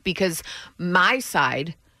time because my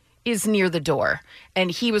side is near the door.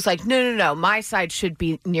 And he was like, no, my side should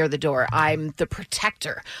be near the door. I'm the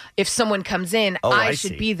protector. If someone comes in, I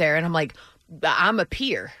should be there. And I'm like, I'm a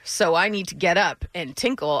peer, so I need to get up and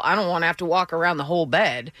tinkle. I don't want to have to walk around the whole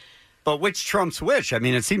bed. But which trumps which? I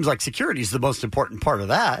mean, it seems like security is the most important part of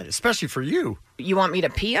that, especially for you. You want me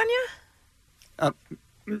to pee on you?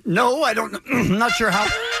 No, I don't. I'm not sure how.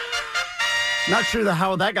 Not sure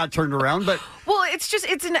how that got turned around, but... Well,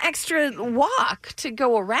 it's an extra walk to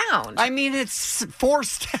go around. I mean, it's 4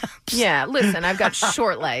 steps. Yeah, listen, I've got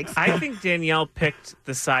short legs. I think Danielle picked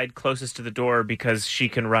the side closest to the door because she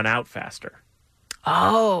can run out faster.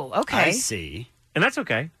 Oh, okay. I see. And that's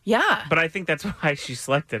okay. Yeah. But I think that's why she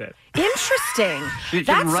selected it. Interesting. You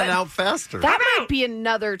can run out faster. That might be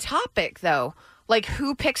another topic, though. Like,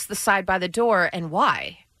 who picks the side by the door and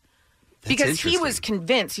why? Because he was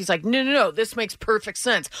convinced. He's like, no, this makes perfect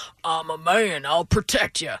sense. I'm a man. I'll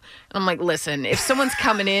protect you. And I'm like, listen, if someone's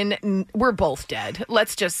coming in, we're both dead.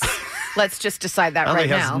 Let's just decide that right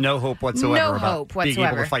now. Has no hope whatsoever. No about hope whatsoever. Being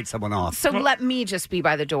able to fight someone off. So let me just be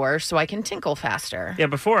by the door so I can tinkle faster. Yeah,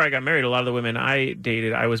 before I got married, a lot of the women I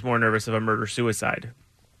dated, I was more nervous of a murder-suicide.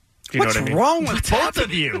 Do you know what I mean? Wrong with both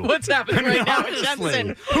of you? What's happening right now at Honestly,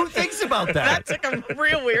 Jensen? who thinks about that? That took a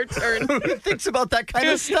real weird turn. Who thinks about that kind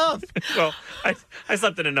of stuff? Well, I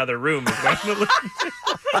slept in another room.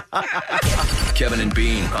 Kevin and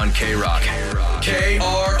Bean on K-Rock.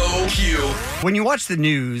 KROQ. When you watch the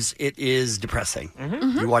news, it is depressing.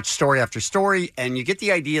 Mm-hmm. You watch story after story, and you get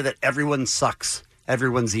the idea that everyone sucks.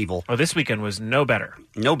 Everyone's evil. Oh, this weekend was no better.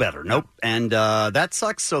 No better, nope. And that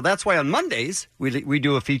sucks. So that's why on Mondays, we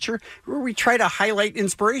do a feature where we try to highlight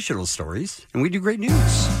inspirational stories, and we do great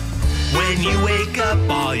news. When you wake up,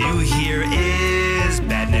 all you hear is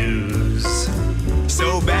bad news.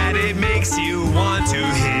 So bad it makes you want to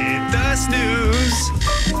hit the snooze.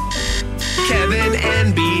 Kevin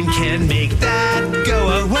and Bean can make that go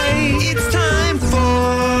away. It's time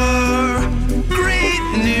for great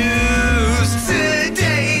news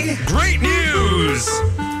today. Great news!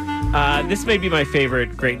 This may be my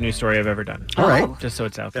favorite great news story I've ever done. All right. Just so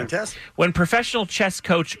it's out there. Fantastic. When professional chess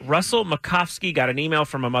coach Russell Makovsky got an email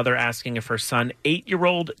from a mother asking if her son,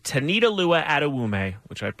 8-year-old Tanita Lua Adewume,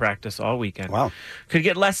 which I practice all weekend, could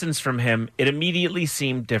get lessons from him, it immediately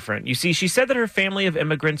seemed different. You see, she said that her family of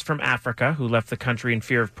immigrants from Africa who left the country in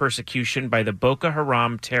fear of persecution by the Boko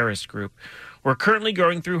Haram terrorist group were currently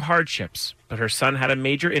going through hardships, but her son had a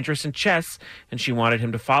major interest in chess, and she wanted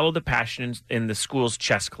him to follow the passion in the school's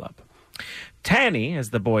chess club. Tanny,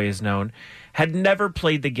 as the boy is known, had never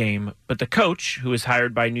played the game, but the coach, who was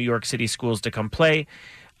hired by New York City schools to come play,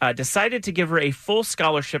 decided to give her a full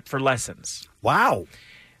scholarship for lessons. Wow.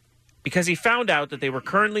 Because he found out that they were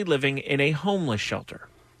currently living in a homeless shelter.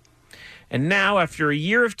 And now, after a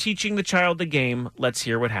year of teaching the child the game, let's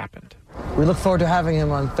hear what happened. We look forward to having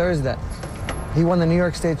him on Thursday. He won the New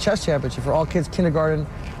York State Chess Championship for all kids kindergarten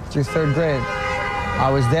through 3rd grade.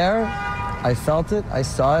 I was there. I felt it. I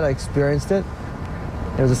saw it. I experienced it.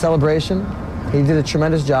 It was a celebration. He did a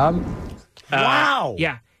tremendous job. Wow.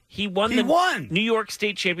 Yeah. He won New York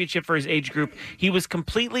State Championship for his age group. He was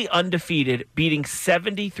completely undefeated, beating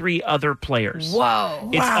 73 other players. Whoa.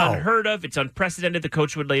 It's unheard of. It's unprecedented, the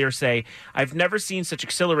coach would later say. I've never seen such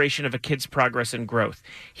acceleration of a kid's progress and growth.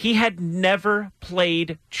 He had never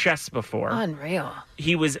played chess before. Unreal.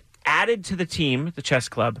 He was added to the team, the chess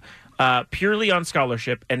club, purely on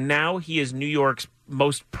scholarship, and now he is New York's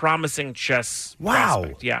most promising chess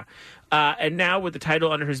prospect. Yeah. And now with the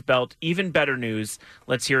title under his belt, even better news.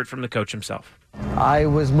 Let's hear it from the coach himself. I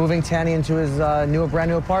was moving Tanny into his brand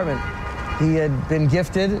new apartment. He had been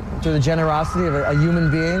gifted through the generosity of a human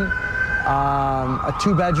being, a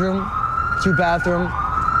 2-bedroom, 2-bathroom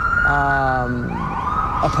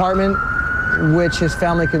apartment, which his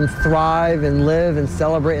family can thrive and live and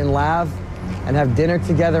celebrate and laugh and have dinner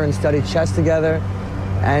together and study chess together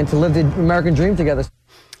and to live the American dream together.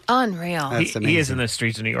 Unreal. That's He is in the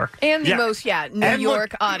streets of New York. And the most, New And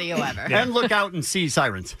York audio ever. And look out and see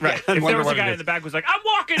sirens. Right. And If there wonder was a what it guy is. in the back who was like, I'm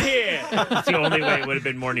walking here. That's the only way it would have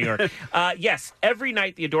been more New York. Yes, every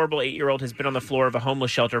night the adorable 8-year-old has been on the floor of a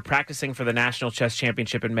homeless shelter practicing for the National Chess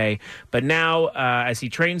Championship in May. But now, as he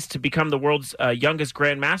trains to become the world's youngest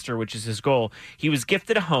grandmaster, which is his goal, he was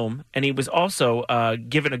gifted a home, and he was also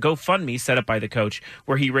given a GoFundMe set up by the coach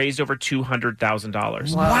where he raised over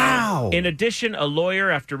 $200,000. Wow. In addition, a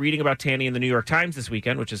lawyer, after reading about Tanny in the New York Times this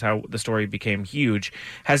weekend, which is how the story became huge,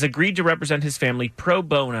 has agreed to represent his family pro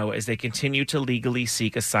bono as they continue to legally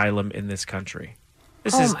seek asylum in this country.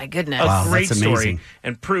 This is my goodness. a great that's story amazing.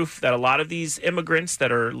 and proof that a lot of these immigrants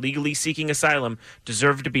that are legally seeking asylum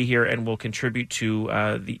deserve to be here and will contribute to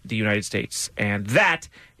the United States. And that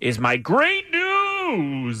is my great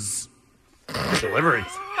news. Delivery.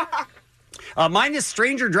 Mine is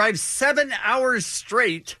stranger drives 7 hours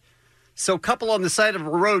straight so couple on the side of a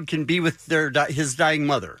road can be with his dying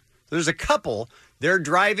mother. There's a couple, they're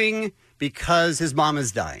driving because his mom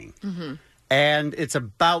is dying. Mm-hmm. And it's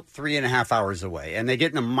about 3.5 hours away. And they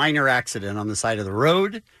get in a minor accident on the side of the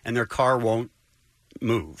road, and their car won't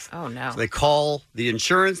move. Oh, no. So they call the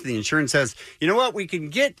insurance. The insurance says, you know what, we can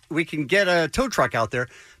get a tow truck out there,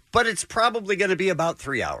 but it's probably going to be about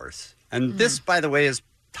 3 hours. And this, by the way, is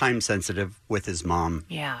time sensitive with his mom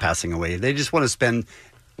passing away. They just want to spend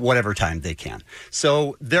whatever time they can.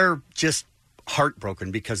 So they're just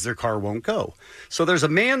heartbroken because their car won't go. So there's a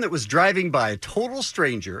man that was driving by, a total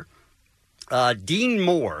stranger. Dean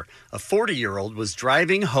Moore, a 40-year-old, was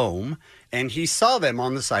driving home, and he saw them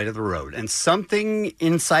on the side of the road. And something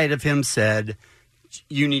inside of him said,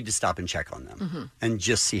 you need to stop and check on them and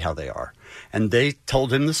just see how they are. And they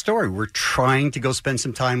told him the story. We're trying to go spend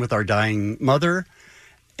some time with our dying mother,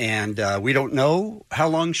 and we don't know how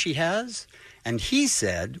long she has. And he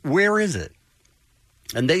said, where is it?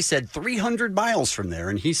 And they said 300 miles from there.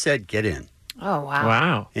 And he said, get in. Oh, wow.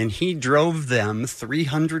 Wow. And he drove them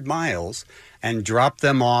 300 miles and dropped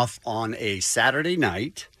them off on a Saturday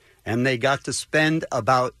night. And they got to spend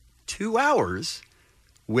about 2 hours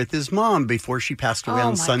with his mom before she passed away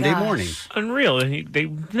on Sunday morning. Unreal. They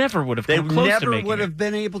never would have come They close to never making would it. have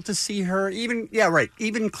been able to see her even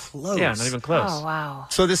close. Yeah, not even close. Oh, wow.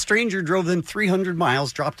 So the stranger drove them 300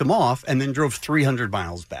 miles, dropped them off, and then drove 300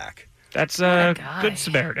 miles back. That's good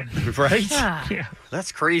Samaritan. Right? Yeah.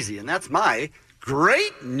 That's crazy. And that's my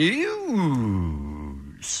great news.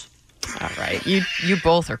 All right. You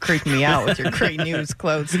both are creeping me out with your great news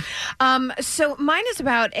clothes. So mine is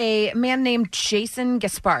about a man named Jason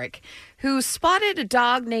Gasparek who spotted a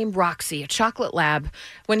dog named Roxy, a chocolate lab,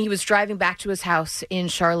 when he was driving back to his house in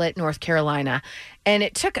Charlotte, North Carolina. And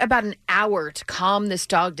it took about an hour to calm this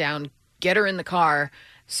dog down, get her in the car,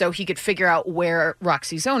 so he could figure out where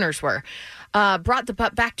Roxy's owners were. Brought the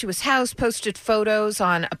pup back to his house, posted photos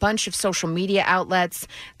on a bunch of social media outlets.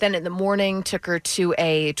 Then in the morning, took her to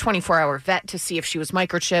a 24-hour vet to see if she was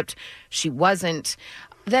microchipped. She wasn't.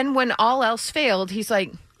 Then when all else failed, he's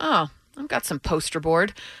like, oh, I've got some poster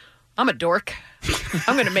board. I'm a dork.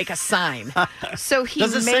 I'm going to make a sign. So he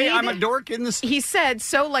Does it say I'm a dork in this? He said,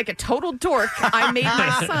 so like a total dork, I made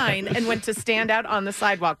my sign and went to stand out on the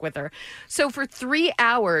sidewalk with her. So for 3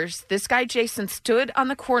 hours, this guy Jason stood on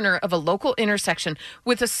the corner of a local intersection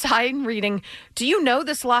with a sign reading, do you know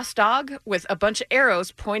this lost dog? With a bunch of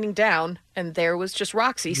arrows pointing down. And there was just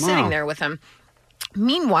Roxy sitting there with him.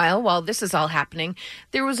 Meanwhile, while this is all happening,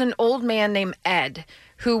 there was an old man named Ed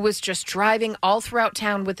who was just driving all throughout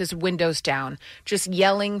town with his windows down, just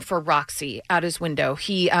yelling for Roxy out his window.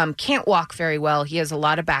 He can't walk very well. He has a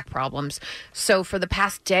lot of back problems. So for the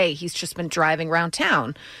past day, he's just been driving around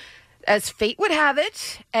town. As fate would have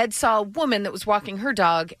it, Ed saw a woman that was walking her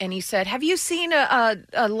dog, and he said, have you seen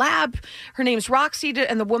a lab? Her name's Roxy.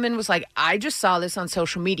 And the woman was like, I just saw this on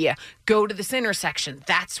social media. Go to this intersection.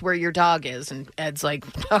 That's where your dog is. And Ed's like,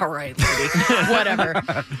 all right, lady,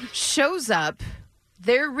 whatever. Shows up.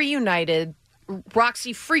 They're reunited.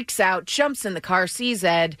 Roxy freaks out, jumps in the car, sees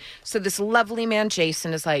Ed. So this lovely man,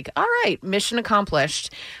 Jason, is like, all right, mission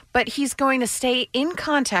accomplished. But he's going to stay in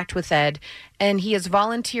contact with Ed, and he has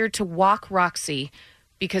volunteered to walk Roxy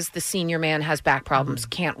because the senior man has back problems,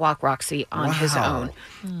 can't walk Roxy on his own.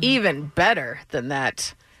 Even better than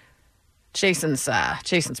that,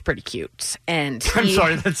 Jason's pretty cute, and I'm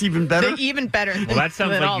sorry, that's even better. Even better. Well, that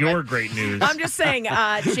sounds like your great news. I'm just saying,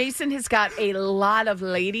 Jason has got a lot of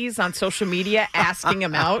ladies on social media asking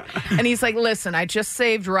him out, and he's like, "Listen, I just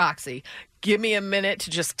saved Roxy. Give me a minute to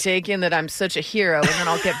just take in that I'm such a hero, and then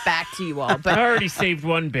I'll get back to you all." But I already saved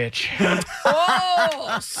one bitch.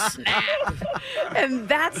 Oh, snap! And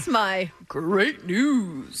that's my great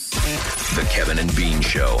news. The Kevin and Bean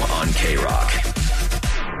Show on K-Rock.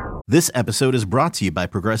 This episode is brought to you by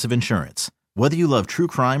Progressive Insurance. Whether you love true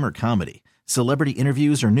crime or comedy, celebrity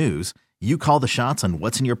interviews or news, you call the shots on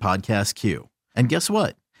what's in your podcast queue. And guess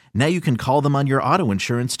what? Now you can call them on your auto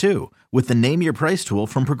insurance too with the Name Your Price tool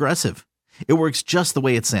from Progressive. It works just the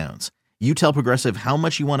way it sounds. You tell Progressive how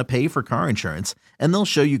much you want to pay for car insurance, and they'll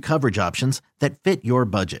show you coverage options that fit your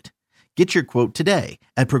budget. Get your quote today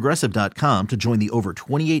at Progressive.com to join the over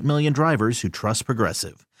 28 million drivers who trust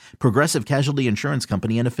Progressive. Progressive Casualty Insurance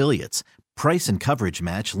Company and Affiliates. Price and coverage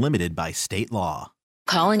match limited by state law.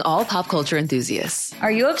 Calling all pop culture enthusiasts.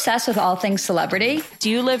 Are you obsessed with all things celebrity? Do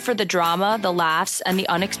you live for the drama, the laughs, and the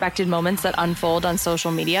unexpected moments that unfold on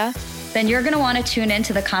social media? Then you're going to want to tune in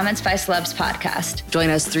to the Comments by Celebs podcast. Join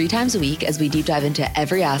us 3 times a week as we deep dive into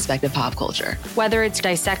every aspect of pop culture. Whether it's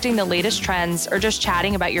dissecting the latest trends or just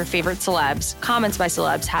chatting about your favorite celebs, Comments by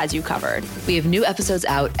Celebs has you covered. We have new episodes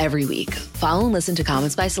out every week. Follow and listen to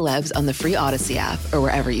Comments by Celebs on the free Odyssey app or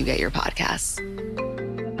wherever you get your podcasts.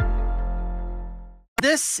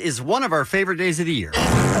 This is one of our favorite days of the year.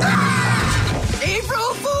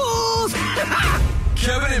 April Fools!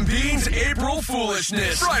 Kevin and Bean's April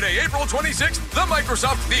Foolishness. Friday, April 26th, the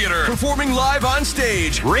Microsoft Theater. Performing live on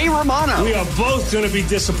stage. Ray Romano. We are both going to be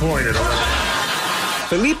disappointed.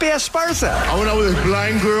 Felipe Esparza. I went out with a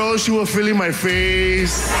blind girl. She was feeling my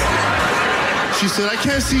face. She said, I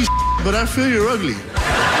can't see but I feel you're ugly.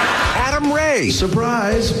 Adam Ray.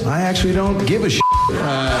 Surprise, I actually don't give a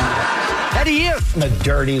Eddie If. The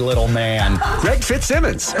dirty little man. Greg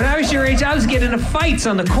Fitzsimmons. When I was your age, I was getting into fights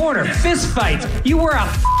on the corner. Fist fights. You wore a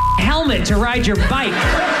helmet to ride your bike.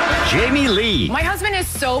 Jamie Lee. My husband is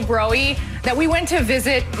so broy that we went to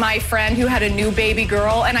visit my friend who had a new baby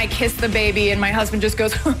girl, and I kissed the baby, and my husband just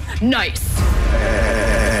goes, nice.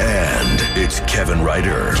 And it's Kevin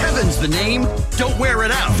Ryder. Kevin's the name. Don't wear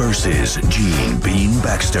it out. Versus Gene Bean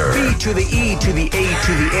Baxter. B to the E to the A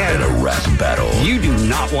to the N. In a rap battle. You do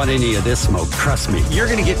not want any of this smoke. Trust me. You're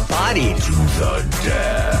going to get bodied. To the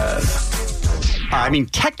death. I mean,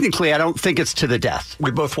 technically, I don't think it's to the death.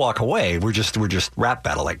 We both walk away. We're just rap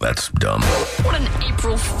battling. That's dumb. What an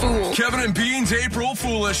April Fool. Kevin and Bean's April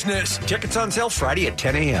Foolishness. Tickets on sale Friday at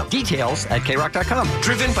 10 a.m. Details at krock.com.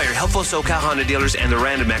 Driven by your helpful SoCal Honda dealers and the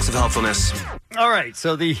random acts of helpfulness. All right,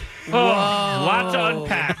 so the... Oh, a lot to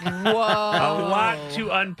unpack. Whoa. A lot to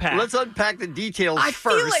unpack. Let's unpack the details I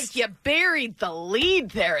first. feel like you buried the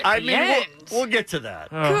lead there at the mean, end. we'll get to that.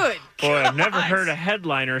 Oh, Good boy, I've never God. heard a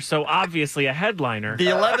headliner, so obviously a headliner. The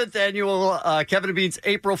 11th annual Kevin and Bean's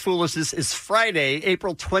April Foolishness is Friday,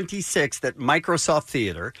 April 26th at Microsoft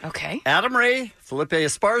Theater. Okay. Adam Ray, Felipe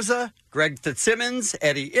Esparza, Greg Fitzsimmons,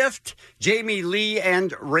 Eddie Ift, Jamie Lee,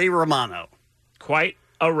 and Ray Romano. Quite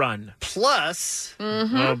a run. Plus...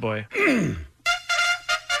 Oh, boy.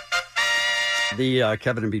 the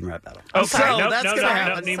Kevin and Bean rap battle. Okay, so that's going to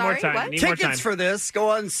happen. Need more time. Need Tickets more time. for this go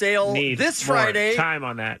on sale this more Friday. Time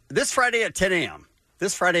on that. This Friday at 10 a.m.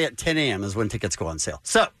 This Friday at 10 a.m. is when tickets go on sale.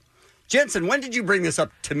 So, Jensen, when did you bring this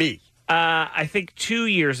up to me? I think 2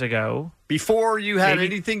 years ago. Before you had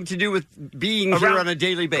anything to do with being here on a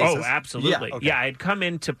daily basis. Oh, absolutely. Yeah, okay. Yeah, I had come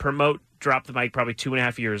in to promote Drop the Mic probably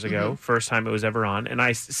 2.5 years ago, first time it was ever on. And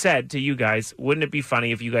I said to you guys, wouldn't it be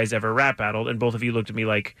funny if you guys ever rap battled? And both of you looked at me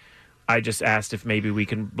like I just asked if maybe we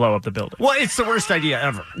can blow up the building. Well, it's the worst idea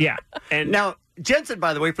ever. Yeah. And now, Jensen,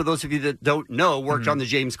 by the way, for those of you that don't know, worked on the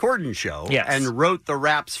James Corden show and wrote the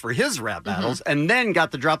raps for his rap battles and then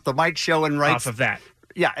got the Drop the Mic show and writes... Off of that.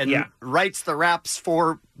 Yeah, and writes the raps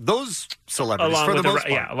for those celebrities for the most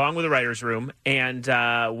part. Yeah, along with the writer's room. And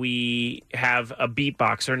we have a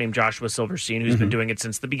beatboxer named Joshua Silverstein who's been doing it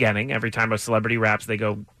since the beginning. Every time a celebrity raps, they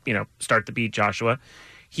go, start the beat, Joshua.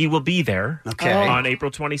 He will be there on April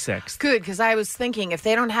 26th. Good, because I was thinking if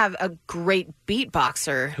they don't have a great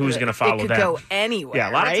beatboxer, who's going to follow it could them? go anywhere.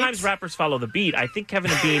 Yeah, a lot right? of times rappers follow the beat. I think Kevin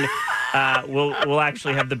and Bean will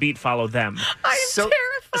actually have the beat follow them. I'm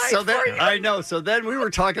terrified for you. I know. So then we were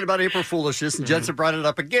talking about April Foolishness, and Jensen brought it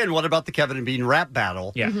up again. What about the Kevin and Bean rap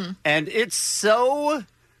battle? Yeah. And it's so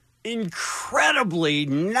incredibly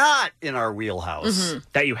not in our wheelhouse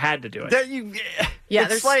that you had to do it. That you... Yeah, it's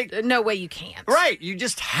there's like no way you can't. Right. You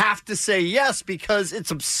just have to say yes because it's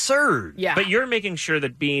absurd. Yeah. But you're making sure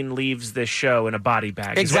that Bean leaves this show in a body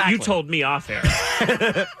bag. Is what Exactly. you told me off air.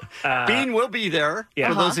 Bean will be there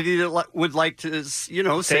for those of you that would like to, say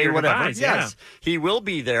your whatever. goodbyes, Yes, he will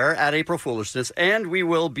be there at April Foolishness, and we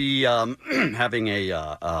will be having a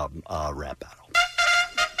rap battle.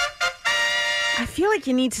 I feel like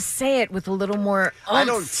you need to say it with a little more. I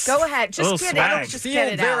don't. Go ahead. Just get it out. Just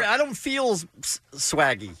get it out. I don't feel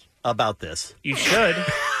swaggy about this. You should.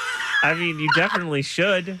 I mean, you definitely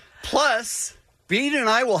should. Plus, Bean and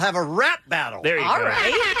I will have a rap battle. There you All go.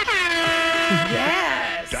 right.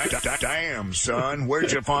 Yes. Damn, son,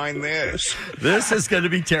 where'd you find this? This is going to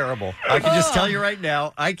be terrible. I can just tell you right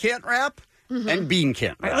now, I can't rap. And Bean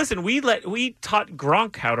can't rap. Listen, we taught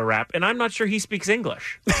Gronk how to rap, and I'm not sure he speaks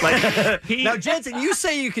English. Now, Jensen, you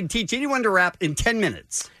say you can teach anyone to rap in 10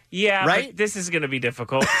 minutes. Yeah, right? But this is going to be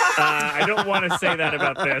difficult. I don't want to say that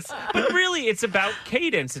about this. But really, it's about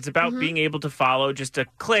cadence. It's about being able to follow just a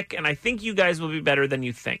click, and I think you guys will be better than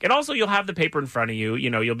you think. And also, you'll have the paper in front of you.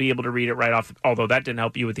 You'll be able to read it right off, although that didn't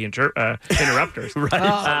help you with the interrupters. Right.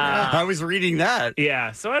 I was reading that.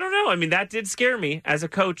 Yeah, so I don't know. I mean, that did scare me as a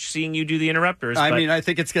coach, seeing you do the interrupters. I mean, I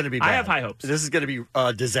think it's going to be bad. I have high hopes. This is going to be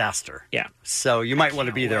a disaster. Yeah. So you might want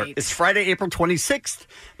to be there. It's Friday, April 26th,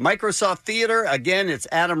 Microsoft Theater. Again, it's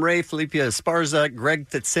Adam Ray, Felipe Esparza, Greg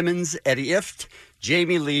Fitzsimmons, Eddie Ift,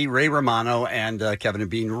 Jamie Lee, Ray Romano, and Kevin and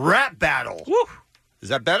Bean rap battle. Woo. Is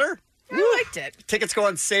that better? I liked it. Tickets go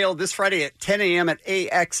on sale this Friday at 10 a.m. at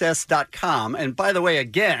AXS.com. And by the way,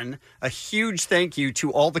 again, a huge thank you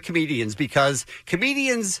to all the comedians because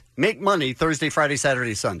comedians make money Thursday, Friday,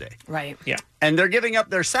 Saturday, Sunday. Right. Yeah. And they're giving up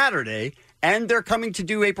their Saturday, and they're coming to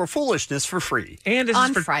do April Foolishness for free. And this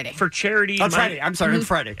on is Friday. For charity. On Friday. I'm sorry, on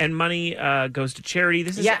Friday. And money goes to charity.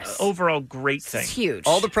 This is an overall great thing. It's huge.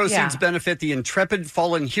 All the proceeds benefit the Intrepid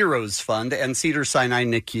Fallen Heroes Fund and Cedar Sinai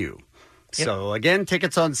NICU. Yep. So, again,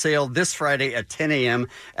 tickets on sale this Friday at 10 a.m.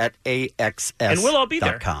 at AXS.com. And we'll all be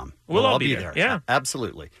there. We'll all be there. Yeah.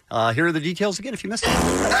 Absolutely. Here are the details again if you missed it.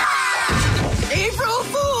 April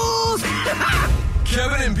Fools!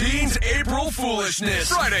 Kevin and Bean's April Foolishness.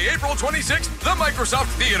 Friday, April 26th, the Microsoft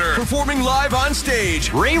Theater. Performing live on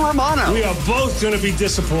stage. Ray Romano. We are both going to be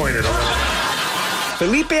disappointed.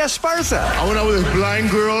 Felipe Esparza. I went out with this blind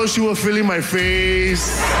girl. She was feeling my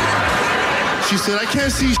face. She said, I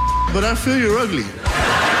can't see but I feel you're ugly.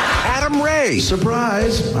 Adam Ray.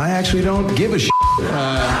 Surprise. I actually don't give a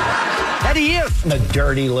Eddie Ift. The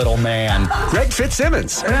dirty little man. Greg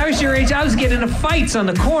Fitzsimmons. When I was your age, I was getting into fights on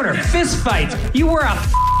the corner, fist fights. You wore a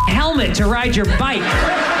helmet to ride your bike.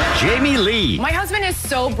 Jamie Lee. My husband is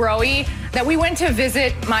so broy that we went to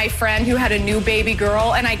visit my friend who had a new baby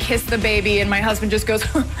girl, and I kissed the baby, and my husband just goes,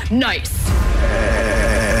 nice.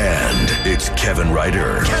 And it's Kevin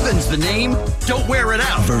Ryder Kevin's the name. Don't wear it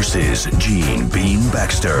out. versus Gene Bean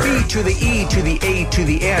Baxter B to the E to the A to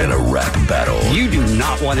the N. in a rap battle You do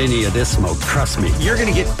not want any of this smoke. Trust me. You're going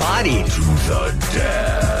to get bodied. to the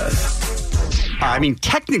death. I mean,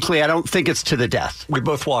 technically, I don't think it's to the death. We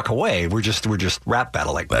both walk away. We're just rap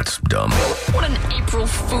battling. That's dumb. What an April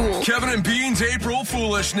fool. Kevin and Bean's April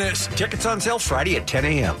Foolishness. Tickets on sale Friday at 10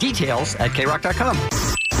 a.m. Details at krock.com.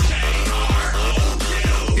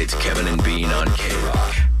 It's Kevin and Bean on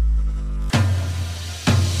K-Rock.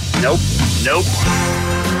 Nope.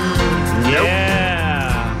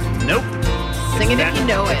 Yeah. Nope. Sing it if you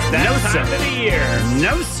know it. That No, time sir. of the year.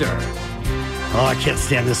 No, sir. Oh, I can't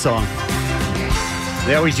stand this song.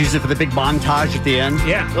 They always use it for the big montage at the end.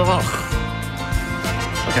 Yeah. Ugh.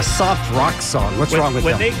 Like a soft rock song. What's wrong with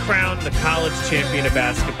when them? they crown the college champion of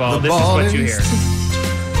basketball, this is what you hear.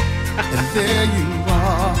 And there you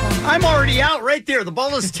are. I'm already out right there. The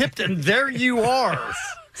ball is tipped, and there you are.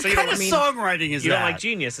 So What kind of songwriting is you that? don't like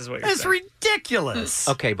Genius, is what you're That's saying. ridiculous.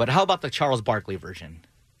 Okay, but how about the Charles Barkley version?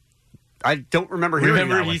 I don't remember hearing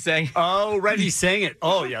Remember that one. he sang? Oh, right, he sang it.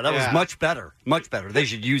 Oh, yeah, that was Yeah. much better. Much better. They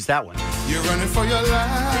should use that one. You're running for your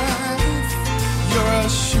life. You're a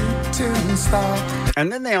shooting star.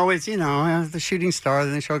 And then they always, the shooting star,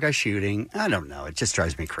 then they show a guy shooting. I don't know. It just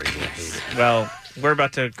drives me crazy. I hate it. Well, we're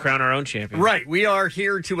about to crown our own champion. Right. We are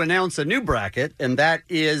here to announce a new bracket, and that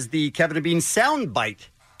is the Kevin and Bean Soundbite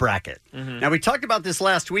bracket. Mm-hmm. Now, we talked about this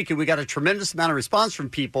last week, and we got a tremendous amount of response from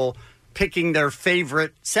people picking their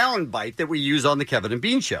favorite soundbite that we use on the Kevin and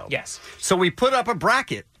Bean Show. Yes. So we put up a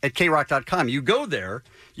bracket at krock.com. You go there,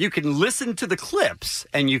 you can listen to the clips,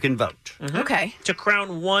 and you can vote. Mm-hmm. Okay. To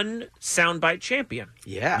crown one soundbite champion.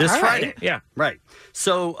 Yeah. This All Friday. right. Yeah. Right.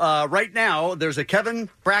 So right now, there's a Kevin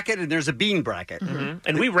bracket and there's a Bean bracket. Mm-hmm.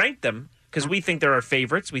 And we ranked them because we think there are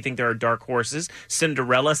favorites. We think there are dark horses,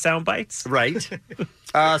 Cinderella sound bites. Right.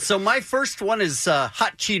 So my first one is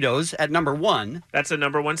Hot Cheetos at number 1. That's a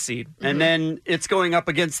number 1 seed. And then it's going up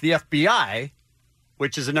against the FBI,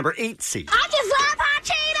 which is a number 8 seed. I just love Hot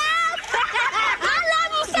Cheetos! I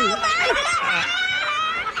love you so much!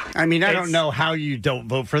 I mean, I don't know how you don't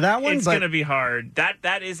vote for that one. It's going to be hard.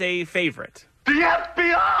 That is a favorite. The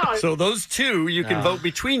FBI! So those two, you can vote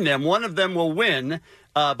between them. One of them will win.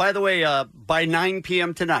 By the way, by 9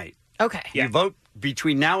 p.m. tonight. Okay. You vote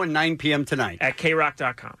between now and 9 p.m. tonight. At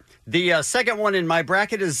krock.com. The second one in my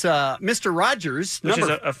bracket is Mr. Rogers. Which is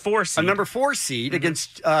a 4 seed. A number 4 seed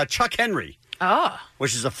against Chuck Henry. Oh.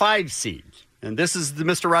 Which is a 5 seed. And this is the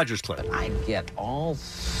Mr. Rogers clip. I get all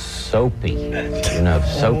soapy,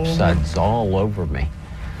 soap suds all over me.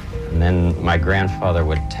 And then my grandfather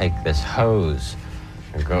would take this hose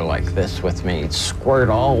and go like this with me. He'd squirt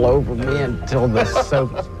all over me until the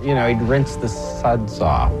soap, he'd rinse the suds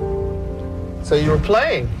off. So you were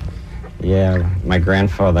playing? Yeah, my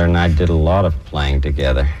grandfather and I did a lot of playing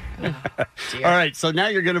together. All right, so now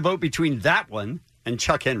you're going to vote between that one and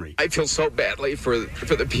Chuck Henry. I feel so badly for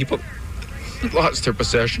the people who lost their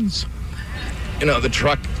possessions. The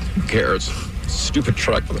truck, who cares? Stupid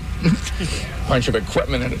truck with a bunch of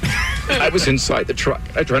equipment in it. I was inside the truck.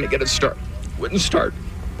 I tried to get it started. Wouldn't start.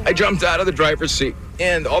 I jumped out of the driver's seat,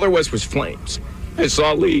 and all there was flames. I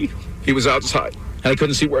saw Lee. He was outside, and I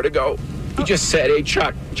couldn't see where to go. He just said, "Hey,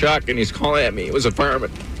 Chuck, and he's calling at me. It was a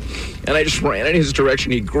fireman. And I just ran in his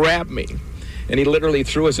direction. He grabbed me, and he literally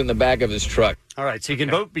threw us in the back of his truck. All right, so you can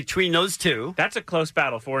vote between those two. That's a close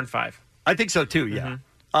battle, 4 and 5. I think so, too, yeah.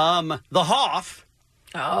 The Hoff.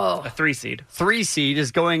 Oh. A 3 seed. 3 seed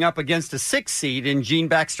is going up against a 6 seed, and Gene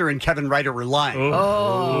Baxter and Kevin Wright are relying.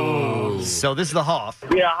 Oh. So this is the Hoff.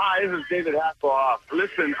 Yeah, hi, this is David Hasselhoff.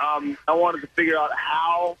 Listen, I wanted to figure out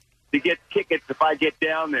how to get tickets if I get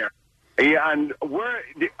down there. Yeah, and where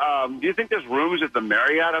do you think there's rooms at the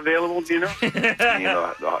Marriott available? Do you know?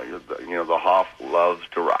 The Hoff loves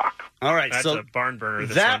to rock. All right, That's so a barn burner.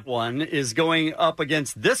 that one is going up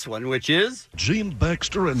against this one, which is Gene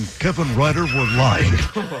Baxter and Kevin Ryder were lying.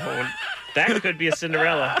 That could be a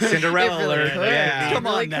Cinderella. Cinderella alert. Yeah. Come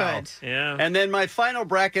on now. Yeah. And then my final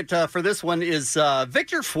bracket for this one is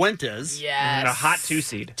Victor Fuentes. Yes. A hot 2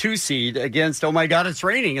 seed. 2 seed against, oh my God, it's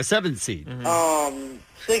raining, a 7 seed.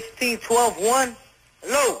 16, 12, 1.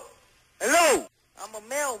 Hello. I'm a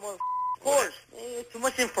male, of course. Too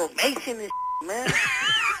much information and man.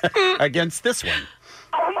 Against this one.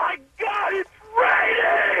 Oh my God, it's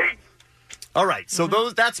raining! All right, so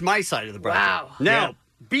that's my side of the bracket. Wow. Now,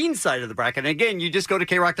 Bean's side of the bracket. And again, you just go to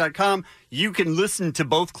krock.com. You can listen to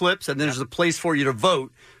both clips, and there's a place for you to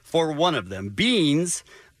vote for one of them. Beans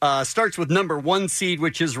starts with number 1 seed,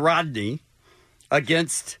 which is Rodney,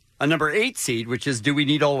 against a number 8 seed, which is Do We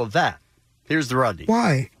Need All of That? Here's the Rodney.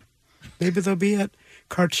 Why? Maybe they'll be at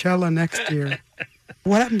Coachella next year.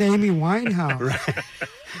 What happened to Amy Winehouse? Right.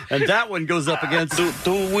 And that one goes up against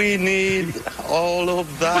Do we need all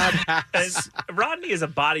of that? Rodney is a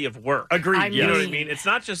body of work. Agreed. You know what I mean? It's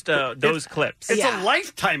not just those clips. It's a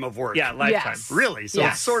lifetime of work. Yeah, lifetime. Yes. Really? So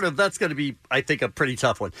Yes. it's sort of, that's going to be, I think, a pretty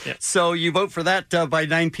tough one. Yeah. So you vote for that by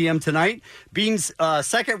 9 p.m. tonight. Bean's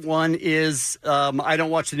second one is I Don't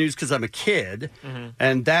Watch the News Because I'm a Kid.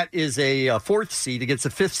 And that is a 4th seed against a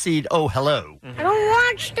 5th seed, Oh Hello. I don't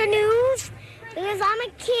watch the news because I'm a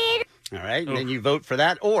kid. All right, and then you vote for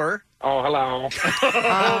that, or... Oh, hello.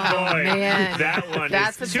 Oh, boy. Man. That one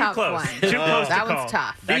That's is a too tough close. one. Too close That to call. one's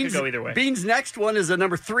tough. That could go either way. Bean's next one is a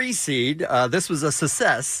number 3 seed. This was a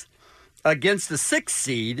success against the 6th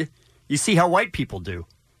seed. You see how white people do.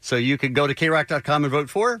 So you can go to krock.com and vote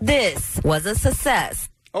for. This was a success.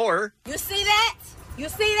 Or... You see that? You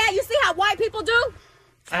see that? You see how white people do?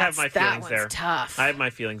 I have my That feelings one's there. tough. I have my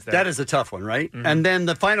feelings there. That is a tough one, right? And then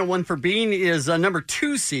the final one for Bean is a number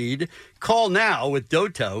 2 seed, Call Now with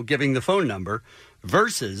Doto, giving the phone number,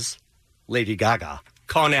 versus Lady Gaga.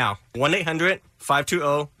 Call now.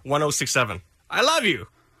 1-800-520-1067. I love you.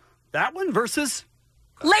 That one versus...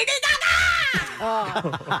 Lady Gaga!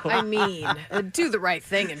 I mean, do the right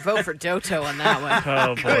thing and vote for Doto on that one.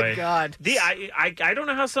 Oh, boy. Good God. I don't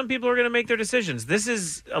know how some people are going to make their decisions. This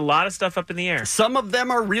is a lot of stuff up in the air. Some of them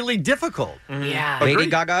are really difficult. Yeah. Lady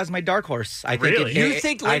Gaga is my dark horse. I think Really? You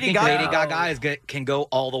think Lady Gaga- Lady Gaga can go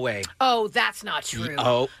all the way. Oh, that's not true.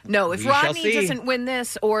 Oh, No, if we shall Rodney see. doesn't win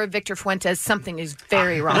this or Victor Fuentes, something is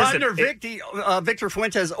very wrong. Listen, Rodney or Victor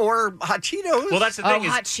Fuentes or Hot Cheetos. Well, that's the Oh, thing.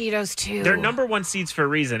 hot Cheetos, too. They're number 1 seeds for a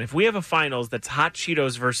reason. If we have a finals that's hot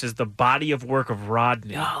Cheetos versus the body of work of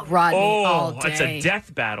Rodney. Oh, Rodney all day. It's a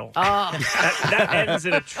death battle. Oh. That ends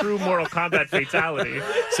in a true Mortal Kombat fatality.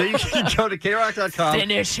 So you can go to KROC.com.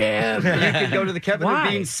 Finish him. You can go to the Kevin and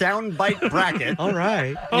Bean soundbite bracket. All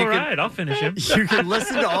right. All right, I'll finish him. You can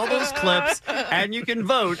listen to all those clips, and you can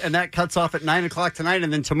vote, and that cuts off at 9 o'clock tonight,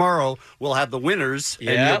 and then tomorrow we'll have the winners,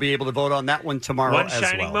 and you'll be able to vote on that one tomorrow One as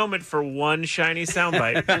shining well. moment for one shiny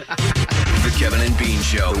soundbite. The Kevin and Bean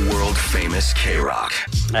Show, the world famous K-Rock.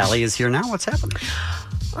 Allie is here now. What's happening?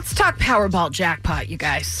 Let's talk Powerball jackpot, you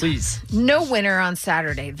guys. Please. No winner on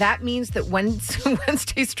Saturday. That means that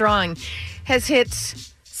Wednesday's drawing has hit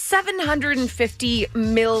 $750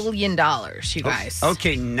 million, you guys.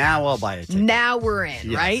 Okay, now I'll buy it. Now we're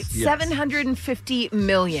in, Yes, right? yes. $750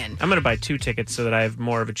 million. I'm going to buy 2 tickets so that I have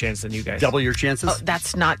more of a chance than you guys. Double your chances? Oh,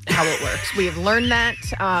 that's not how it works. We have learned that,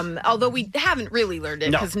 although we haven't really learned it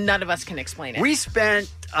No. because none of us can explain it. We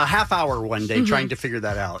spent a half hour one day trying to figure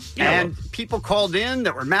that out. And people called in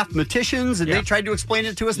that were mathematicians, and they tried to explain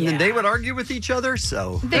it to us, and then they would argue with each other.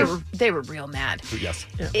 So They were real mad. Yes.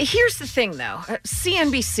 Here's the thing, though.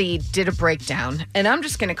 CNBC did a breakdown, and I'm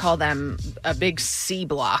just going to call them a big C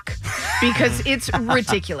block because it's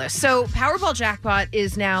ridiculous. So Powerball jackpot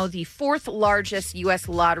is now the 4th largest U.S.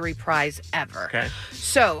 lottery prize ever. Okay.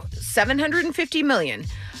 So $750 million.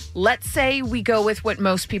 Let's say we go with what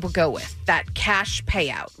most people go with, that cash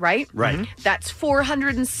payout, right? Right. That's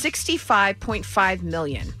 $465.5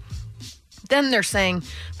 million. Then they're saying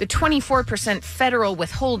the 24% federal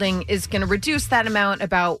withholding is going to reduce that amount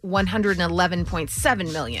about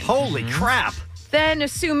 $111.7 million. Holy crap. Then,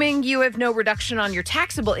 assuming you have no reduction on your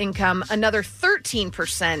taxable income, another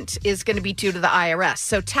 13% is going to be due to the IRS.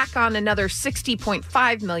 So tack on another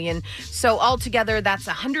 $60.5 million. So altogether, that's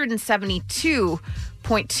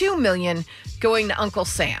 $172.2 million going to Uncle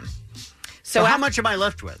Sam. So how much am I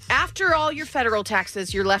left with? After all your federal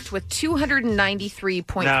taxes, you're left with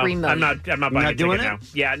 $293.3 million. I'm not buying a doing ticket now.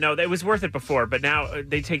 Yeah, no, it was worth it before, but now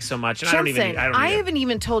they take so much, and Jensen, I haven't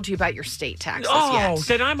even told you about your state taxes yet. Oh,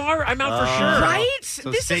 then I'm out for sure. Right?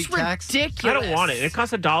 So This is state tax? ridiculous. I don't want it. It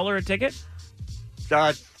costs $1 a ticket.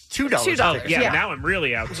 $2. $2. Yeah, Yeah. now I'm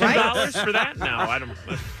really out. $2 Right? for that? No, I don't.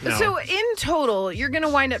 No. So in total, you're going to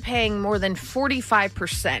wind up paying more than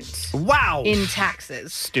 45% Wow. in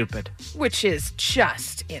taxes, Stupid. which is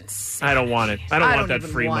just insane. I don't want it. I don't want that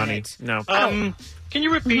even free want money. it. No. Can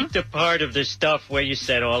you repeat the part of the stuff where you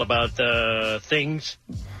said all about the things?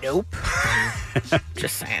 Nope.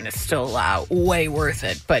 Just saying, it's still way worth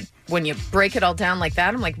it. But when you break it all down like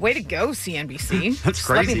that, I'm like, way to go, CNBC. That's Just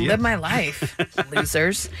let crazy, me yeah. live my life,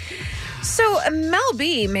 losers. So Mel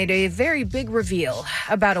B made a very big reveal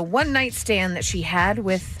about a one-night stand that she had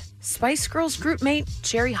with Spice Girls group mate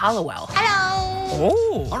Jerry Halliwell. Hello.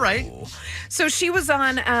 Oh, all right. So she was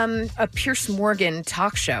on a Pierce Morgan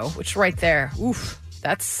talk show, which right there, oof,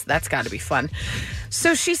 that's got to be fun.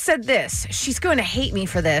 So she said this, she's going to hate me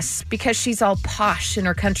for this because she's all posh in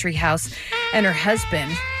her country house and her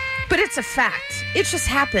husband. But it's a fact. It just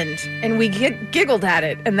happened, and we giggled at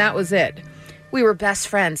it, and that was it. We were best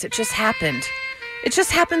friends. It just happened. It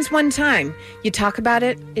just happens one time. You talk about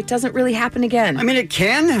it, it doesn't really happen again. I mean, it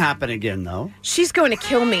can happen again, though. She's going to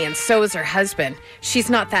kill me, and so is her husband. She's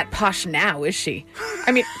not that posh now, is she?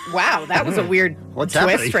 I mean, wow, that was a weird What's twist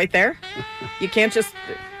happening? right there. You can't just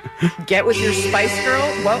get with your Spice Girl.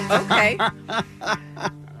 Well, okay.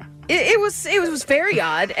 It was very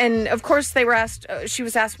odd, and of course they were asked. She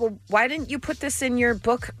was asked, "Well, why didn't you put this in your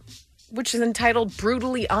book, which is entitled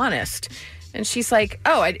Brutally Honest?" And she's like,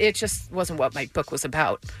 "Oh, it just wasn't what my book was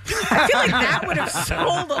about." I feel like that would have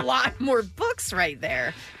sold a lot more books right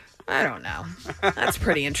there. I don't know. That's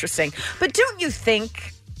pretty interesting. But don't you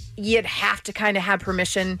think you'd have to kind of have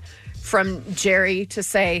permission from Jerry to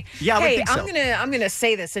say, Yeah, I would "Hey, think so. I'm gonna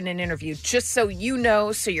say this in an interview, just so you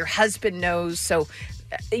know, so your husband knows, so."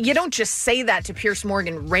 You don't just say that to Pierce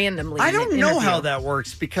Morgan randomly. I don't know how that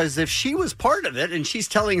works, because if she was part of it and she's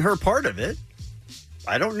telling her part of it,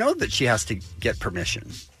 I don't know that she has to get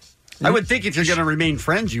permission. I would think if you're going to remain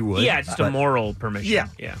friends, you would. Yeah, just a moral permission.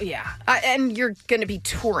 Yeah. Yeah. And you're going to be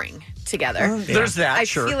touring together. There's that, I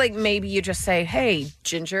sure. feel like maybe you just say, "Hey,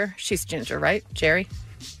 Ginger." She's Ginger, right? Jerry?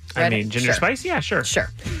 I Ready? mean, Ginger Sure. Spice? Yeah, sure. Sure.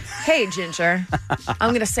 Hey, Ginger, I'm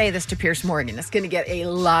going to say this to Pierce Morgan. It's going to get a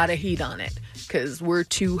lot of heat on it because we're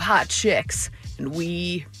two hot chicks and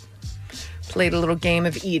we played a little game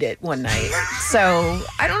of Eat It one night. So,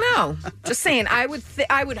 I don't know. Just saying, I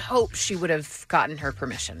would hope she would have gotten her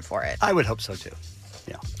permission for it. I would hope so, too.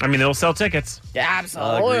 Yeah. I mean, they'll sell tickets.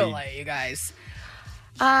 Absolutely, Agreed. you guys.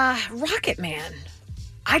 Rocket Man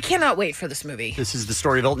I cannot wait for this movie. This is the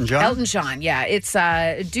story of Elton John? Elton John, yeah. It's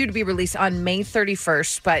due to be released on May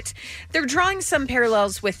 31st, but they're drawing some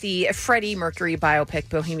parallels with the Freddie Mercury biopic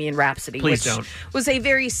Bohemian Rhapsody, Please which don't. was a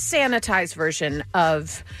very sanitized version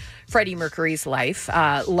of Freddie Mercury's life,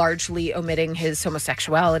 largely omitting his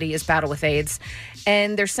homosexuality, his battle with AIDS.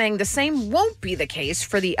 And they're saying the same won't be the case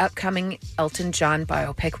for the upcoming Elton John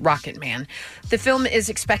biopic, Rocket Man. The film is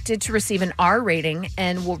expected to receive an R rating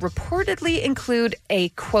and will reportedly include a,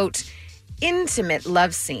 quote, intimate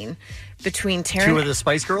love scene between Two of the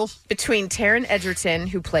Spice Girls? Between Taron Egerton,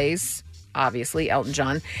 who plays, obviously, Elton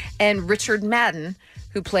John, and Richard Madden,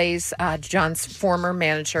 who plays John's former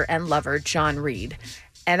manager and lover, John Reed.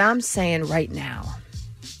 And I'm saying right now,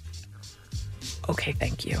 okay,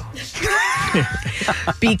 thank you.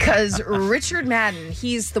 Because Richard Madden,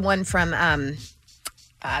 he's the one from, God,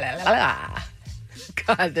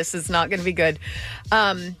 this is not going to be good.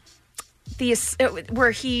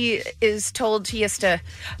 Where he is told he has to,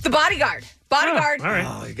 The Bodyguard. Bodyguard. Oh, all right.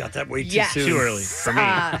 Oh, you got that way too Yes. soon. Too early for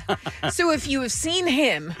me. So if you have seen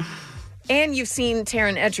him and you've seen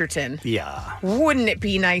Taron Egerton, Yeah. wouldn't it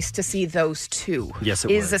be nice to see those two? Yes,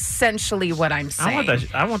 it is would. essentially what I'm saying.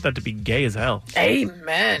 I want that to be gay as hell.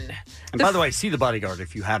 Amen. And by the way, see The Bodyguard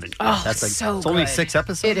if you haven't. Oh, That's like so it's only good. 6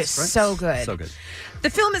 episodes. It is right? so good. So good. The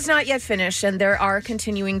film is not yet finished, and there are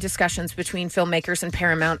continuing discussions between filmmakers and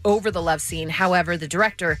Paramount over the love scene. However, the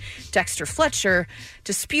director, Dexter Fletcher,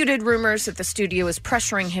 disputed rumors that the studio is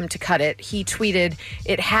pressuring him to cut it. He tweeted,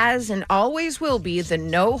 "It has and always will be the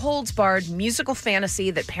no-holds-barred musical fantasy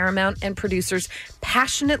that Paramount and producers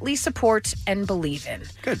passionately support and believe in."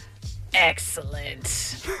 Good.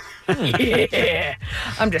 Excellent. Yeah.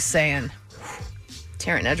 I'm just saying.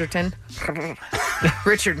 Taron Egerton,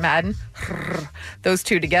 Richard Madden, those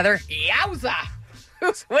two together. Yowza!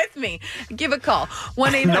 Who's with me? Give a call.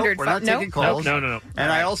 1-800. Nope, we're not taking calls. No.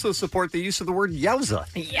 And I also support the use of the word yowza.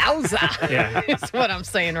 Yowza. Yeah. That's what I'm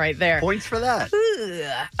saying right there. Points for that.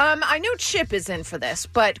 I know Chip is in for this,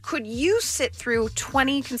 but could you sit through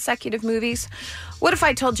 20 consecutive movies? What if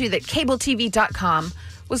I told you that CableTV.com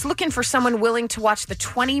was looking for someone willing to watch the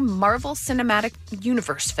 20 Marvel Cinematic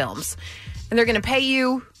Universe films, and they're going to pay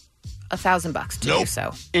you $1,000 to do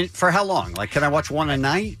so. For how long? Like, can I watch one a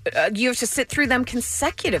night? You have to sit through them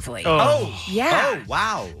consecutively. Oh. Yeah. Oh,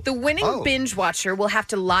 wow. The winning binge watcher will have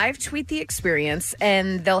to live tweet the experience,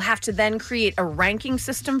 and they'll have to then create a ranking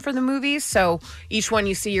system for the movies. So each one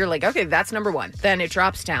you see, you're like, okay, that's number one. Then it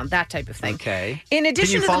drops down, that type of thing. Okay. In addition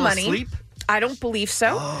Can you to the fall money, asleep? I don't believe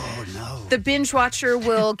so. Oh, no. The binge watcher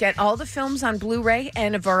will get all the films on Blu-ray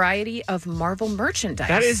and a variety of Marvel merchandise.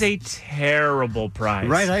 That is a terrible price.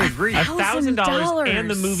 Right, I agree. $1,000 and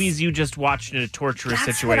the movies you just watched in a torturous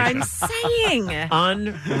That's situation. what I'm saying.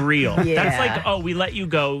 Unreal. Yeah. That's like, oh, we let you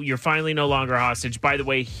go. You're finally no longer a hostage. By the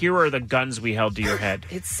way, here are the guns we held to your head.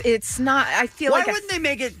 It's not. I feel Why like wouldn't they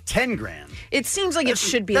make it 10 grand? It seems like it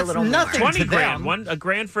should be a that's little nothing more. 20 to grand. them. A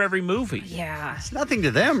grand for every movie. Yeah. It's nothing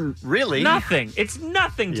to them, really. Nothing. It's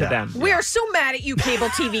nothing to Yeah. them. We are so mad at you,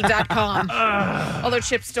 CableTV.com. Although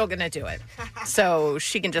Chip's still going to do it. So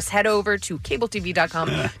she can just head over to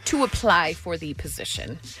CableTV.com to apply for the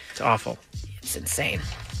position. It's awful. It's insane.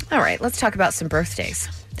 All right, let's talk about some birthdays.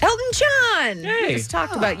 Elton John! Hey. We just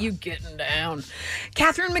talked about you getting down.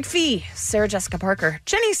 Catherine McPhee, Sarah Jessica Parker,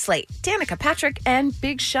 Jenny Slate, Danica Patrick, and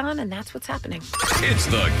Big Sean, and that's what's happening. It's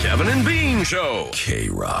the Kevin and Bean Show.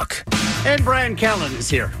 K-Rock. And Bryan Callen is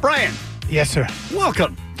here. Bryan, Yes, sir.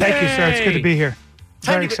 welcome. Thank you, sir. It's good to be here.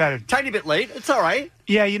 Very Tiny excited. Tiny bit late. It's all right.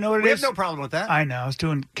 Yeah, you know what it We is? have no problem with that. I know. I was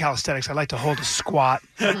doing calisthenics. I like to hold a squat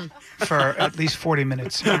for at least 40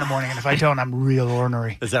 minutes in the morning, and if I don't, I'm real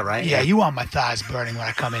ornery. Is that right? Yeah, you want my thighs burning when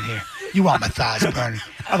I come in here. You want my thighs burning.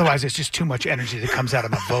 Otherwise, it's just too much energy that comes out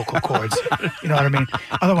of my vocal cords. You know what I mean?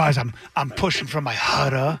 Otherwise, I'm pushing from my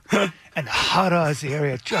hudda, and the hudda is the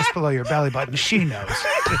area just below your belly button. She knows.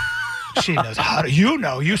 She knows how to. You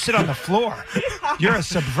know, you sit on the floor. You're a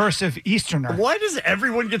subversive Easterner. Why does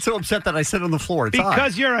everyone get so upset that I sit on the floor? It's odd.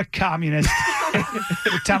 Because you're a communist.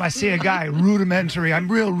 Every time I see a guy rudimentary,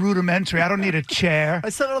 I'm real rudimentary. I don't need a chair. I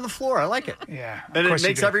sit on the floor. I like it. Yeah. And it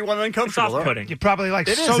makes everyone uncomfortable. Off-putting. You probably like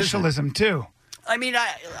It is, isn't it? socialism, too. I mean,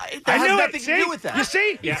 that I has knew nothing it. to See? do with that. You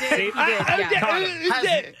see? Yeah, see?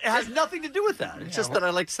 It has nothing to do with that. It's just that I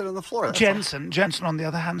like to sit on the floor. That's all. Jensen, on the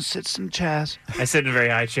other hand, sits in chairs. I sit in very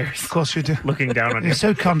high chairs. Of course you do. Looking down on you. You're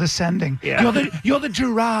so condescending. Yeah. You're the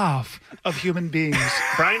giraffe of human beings.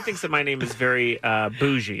 Brian thinks that my name is very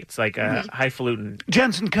bougie. It's like highfalutin.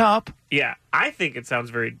 Jensen Cup. Yeah, I think it sounds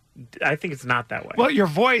very. I think it's not that way. Well, your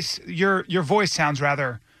voice sounds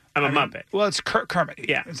rather I'm a Muppet. Well, it's Kermit.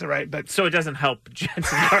 Yeah. Is that right? But so it doesn't help Jensen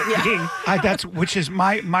Carp being. Which is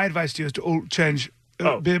my advice to you is to change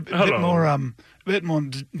a bit more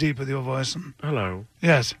deep with your voice. Hello.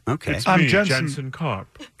 Yes. Okay. It's I'm me, Jensen. Jensen Carp.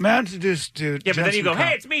 May I introduce to Yeah, but then you go, Jensen hey,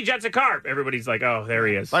 Carp? it's me, Jensen Carp. Everybody's like, oh, there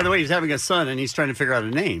he is. By the way, he's having a son, and he's trying to figure out a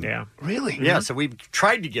name. Yeah. Really? Yeah, so we've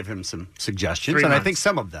tried to give him some suggestions, 3 and I months. think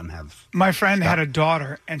some of them have. My friend had a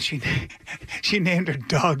daughter, and she named her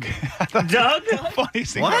Doug. Doug? The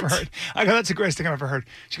funniest thing I've What? ever heard. I go, that's the greatest thing I've ever heard.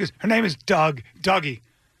 She goes, her name is Doug. Dougie.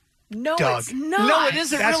 No, Doug. it's not. No, it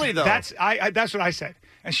isn't really, though. That's what I said.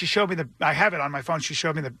 And she showed me I have it on my phone. She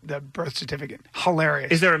showed me the birth certificate.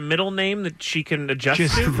 Hilarious. Is there a middle name that she can adjust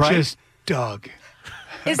just, to? just Doug.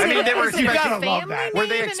 Is I it, mean, they were is it a expecting- love family that. Were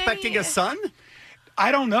they name in expecting any- a son?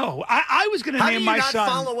 I don't know. I was going to How name do you my not son.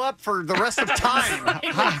 follow up for the rest of time?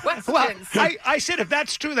 Well, I said if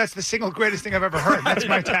that's true, that's the single greatest thing I've ever heard. That's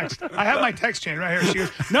my text. I have my text chain right here. She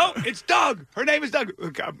goes, no, it's Doug. Her name is Doug. You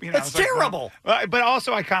know, That's it's like, terrible. but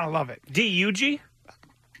also, I kind of love it. D-U-G?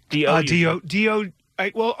 D-O.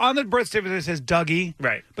 Well, on the birth certificate it says Dougie.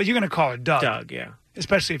 Right. But you're going to call her Doug. Doug, yeah.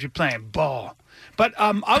 Especially if you're playing ball. But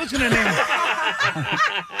I was going to name.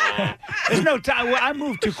 There's no time. Well, I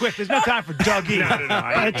moved too quick. There's no time for Dougie. No.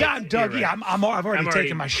 By the time Dougie, right. I've already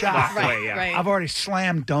taken my shot. Right, yeah. I've already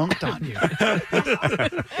slam dunked on you.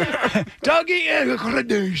 Dougie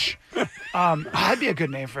Radouche. That'd be a good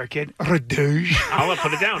name for a kid. Radouche. I'll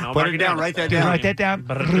put it down. I'll Put mark it down. Write that down. Write that down.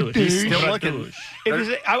 Radouche. He's still looking. It was.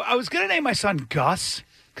 I was going to name my son Gus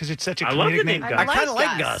because it's such a I love comedic the name Gus. I kind of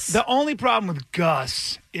like Gus. The only problem with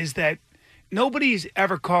Gus is that nobody's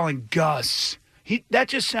ever calling Gus. That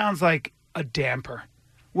just sounds like a damper.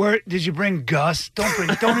 Where did you bring Gus?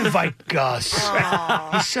 Don't invite Gus.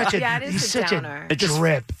 He's such a it is he's a such downer. a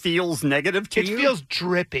drip. Feels negative to It you? feels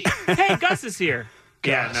drippy. Hey, Gus is here.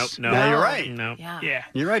 Yeah, Gus. no. No, you're right. No. Yeah.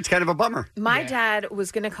 You're right. It's kind of a bummer. My dad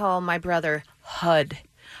was going to call my brother Hud.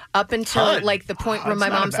 Up until Hud? like the point where Hud's my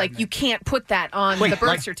not a mom's bad like, name. you can't put that on Wait, the birth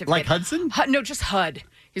like- certificate. like Hudson? No, just Hud.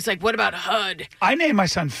 He's like, what about Hud? I named my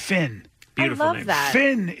son Finn. Beautiful I love name. that.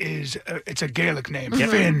 Finn is it's a Gaelic name. Yep.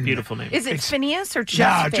 Finn. Beautiful name. Is it It's- Phineas or just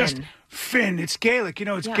Nah, Finn? just Finn. It's Gaelic. You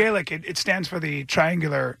know, it's Yeah. Gaelic. It stands for the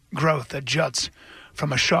triangular growth that juts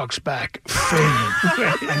from a shark's back. Finn.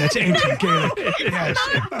 And it's ancient Gaelic. Yes.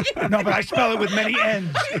 No, but I spell it with many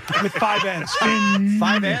N's. With 5 N's. Finn.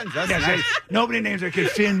 5 N's? That's yes, nice. yes. Nobody names their kid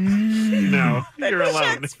Finn. No, you're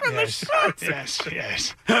alone.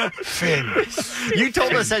 Yes. Finn. You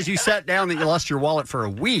told us as you sat down that you lost your wallet for a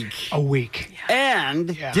week. A week.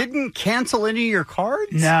 And didn't cancel any of your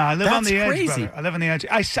cards? No, I live on That's the edge, crazy. brother. I live on the edge.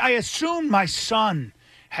 I assumed my son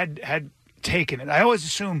had taken it. I always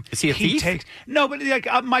assume Is he a thief? takes. No, but like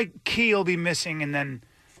my key will be missing, and then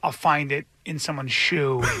I'll find it in someone's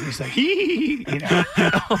shoe. And he's like, hee, you know.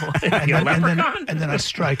 and then I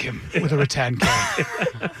strike him with a rattan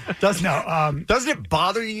can. Doesn't it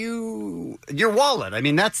bother you? Your wallet. I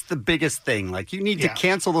mean, that's the biggest thing. Like, you need to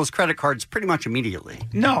cancel those credit cards pretty much immediately.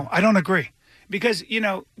 No, I don't agree. Because, you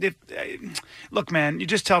know, look, man, you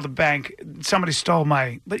just tell the bank somebody stole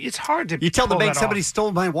but it's hard to You tell the pull bank that somebody off.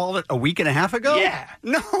 stole my wallet a week and a half ago? Yeah.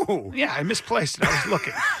 No. Yeah, I misplaced it. I was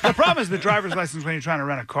looking. The problem is the driver's license when you're trying to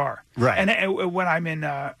rent a car. Right. And when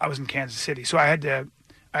I was in Kansas City, so I had to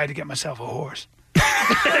get myself a horse.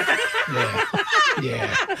 Yeah.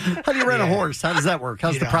 How do you rent a horse? How does that work?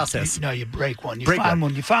 How's the process? You break one. You Break find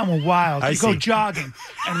one. one. You find one wild. I You go see. jogging,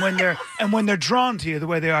 and when they're drawn to you the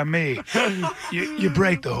way they are me, you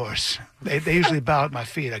break the horse. They usually bow at my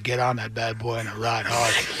feet. I get on that bad boy and I ride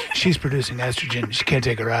hard. She's producing estrogen. She can't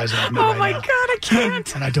take her eyes off me Oh right my now. God, I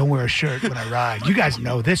can't. And I don't wear a shirt when I ride. You guys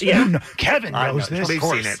know this. Yeah. You know, Kevin I knows know. this. We've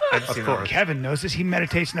seen it. I've seen it. Kevin knows this. He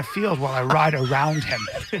meditates in the field while I ride around him,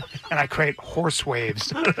 and I create horse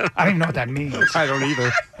waves. I don't even know what that means. I don't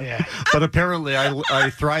either. Yeah. But apparently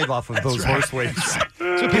I thrive off of those right. horse waves.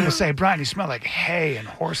 So people say, Brian, you smell like hay and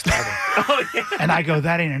horse leather. And I go,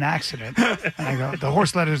 that ain't an accident. And I go, the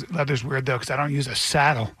horse leather's weird though, because I don't use a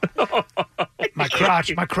saddle. My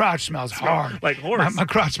crotch smells hard. like horse. My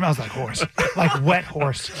crotch smells like horse, like wet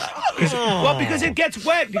horse. Well, because it gets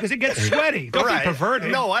wet, because it gets sweaty. Don't Right. be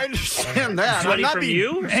perverted. No, I understand that. Sweaty I'm not from being-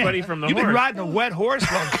 you? Man, Sweaty from the You've horse? been riding a wet horse?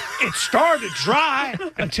 Well, it started dry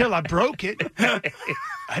until I broke it.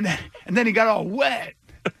 And then he got all wet.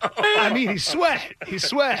 I mean, he sweat.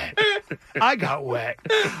 I got wet.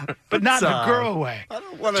 But not in a girl way. I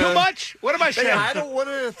don't wanna- Too much? What am I saying? I don't want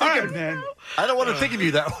to think All right, of man. I don't want to think of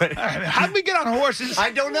you that way. All right, man. How did we get on horses?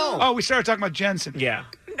 I don't know. Oh, we started talking about Jensen. Yeah.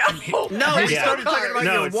 No, we Yeah. started talking about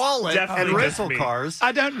No, your it's wallet and definitely rental just me. cars.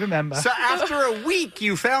 I don't remember. So after a week,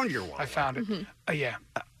 you found your I wallet. found it. Yeah.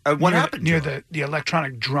 What happened near the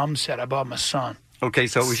electronic drum set I bought my son? Okay,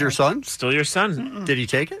 so it was your son? Still your son. Did he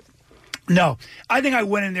take it? No, I think I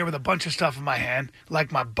went in there with a bunch of stuff in my hand,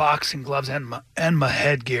 like my boxing gloves and my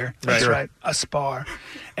headgear. That's right, a spar,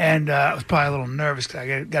 and I was probably a little nervous because I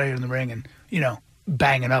got to get in the ring and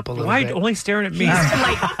bang it up a little Why bit. only staring at me?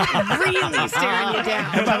 Really staring you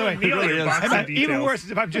down. And by the way, even worse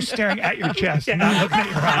is if I'm just staring at your chest, not looking at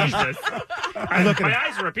your eyes. My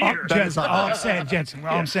eyes are a Peter. Jensen, all I'm saying,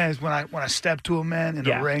 all I'm saying is when I step to a man in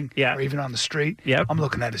a ring or even on the street, I'm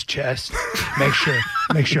looking at his chest. Make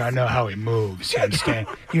sure I know how he moves. You understand?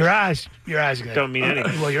 Your eyes are gonna don't mean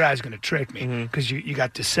anything. Well, your eyes are gonna trick me because you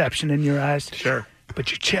got deception in your eyes. Sure. But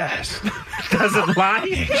your chest doesn't lie.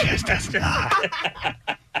 Your chest doesn't lie.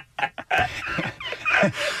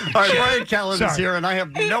 All right, Bryan Callen is here, and I have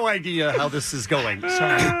no idea how this is going.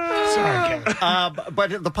 Sorry, Kevin.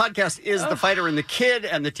 But the podcast is The Fighter and the Kid,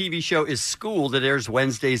 and the TV show is Schooled. It airs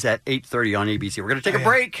Wednesdays at 8:30 on ABC. We're going to take a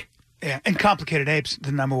break. Yeah, and Complicated Apes,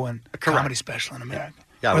 the #1 comedy special in America.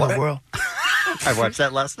 Yeah, or the world. I watched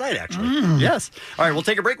that last night, actually. Yes. All right, we'll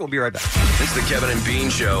take a break. We'll be right back. It's the Kevin and Bean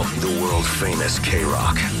Show, the world famous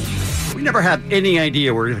K-Rock. We never have any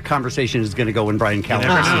idea where the conversation is going to go when Bryan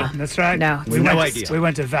Callen is here. That's right. No. We have no idea. We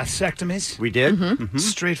went to vasectomies. We did?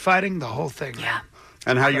 Street fighting, the whole thing. Yeah.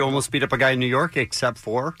 And how you almost beat up a guy in New York, except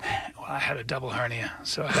for? Well, I had a double hernia,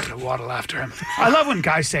 so I had to waddle after him. I love when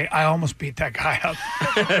guys say, I almost beat that guy up.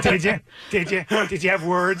 Did you? Did you have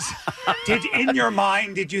words? In your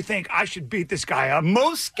mind, did you think I should beat this guy up?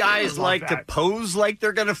 Most guys like to pose like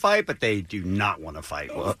they're going to fight, but they do not want to fight.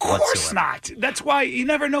 Of course not. That's why you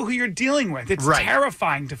never know who you're dealing with. It's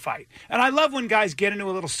terrifying to fight. And I love when guys get into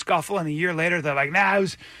a little scuffle and a year later they're like, nah, it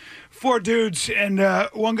was 4 dudes, and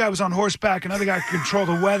one guy was on horseback, another guy could control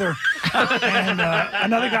the weather, and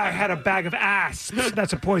another guy had a bag of asps.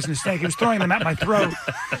 That's a poisonous snake. He was throwing them at my throat.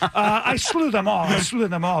 I slew them all. With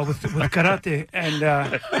karate, and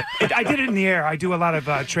I did it in the air. I do a lot of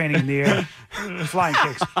training in the air, flying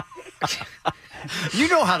kicks. You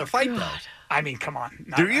know how to fight, though. I mean, come on.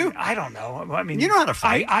 Do you? I don't know. I mean, you know how to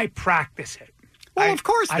fight. I practice it. Well, of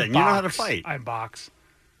course, then. You know how to fight. I box.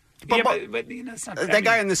 But it's not that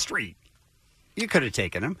guy on the street, you could have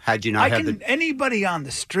taken him had you not had anybody on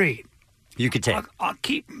the street. You could take. I'll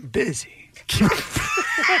keep him busy.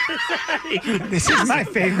 This is my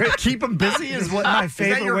favorite. Keep him busy is what my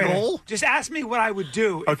favorite. Is that your way goal? Just ask me what I would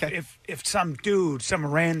do if some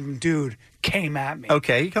random dude came at me.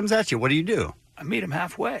 Okay, he comes at you. What do you do? I meet him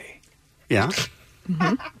halfway. Yeah.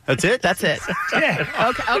 That's it? That's it.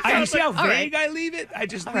 Yeah. Okay. You see how All vague I leave it? I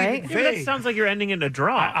just leave it Yeah, vague. that sounds like you're ending in a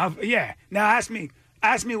draw. Yeah. Now ask me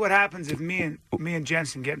what happens if me and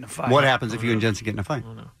Jensen get in a fight. What happens if you and Jensen get in a fight?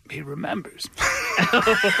 He remembers. So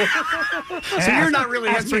you're not really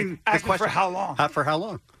answering the question. For how long? For how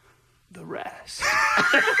long? The rest.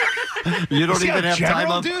 You don't even have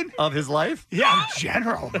general, time of his life? Yeah, I'm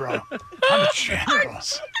general, bro. I'm general.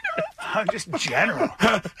 I'm just general.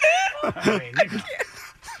 I mean,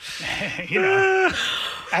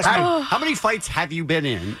 How many fights have you been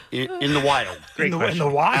in the wild? In the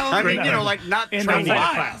wild? I mean, like not in training. the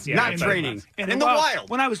wild. Not training. In the wild.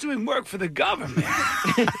 When I was doing work for the government.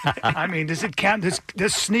 I mean, does it count?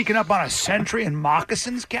 Does sneaking up on a sentry and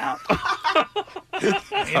moccasins count?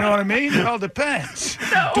 You know what I mean? It all depends.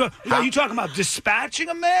 Are you talking about dispatching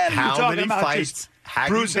a man? How many fights have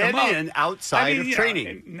you been in outside of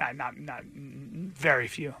training? Not very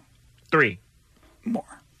few. 3. More.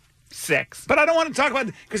 6. But I don't want to talk about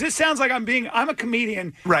it because it sounds like I'm a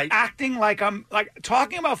comedian, right? Acting like I'm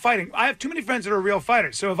talking about fighting. I have too many friends that are real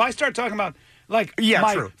fighters. So if I start talking about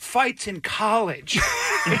my fights in college,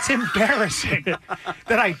 it's embarrassing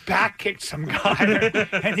that I back kicked some guy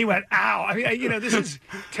and he went, ow. I mean, this is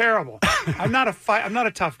terrible. I'm not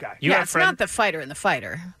a tough guy. It's not the fighter and the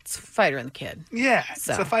fighter. It's the fighter and the kid. Yeah, it's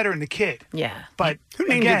the fighter and the kid. Yeah. But who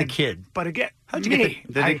named you the kid? But again, how'd you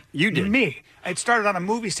get you did. Me. It started on a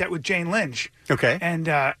movie set with Jane Lynch. Okay. And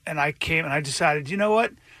I came and I decided, you know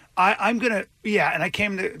what? I'm going to, and I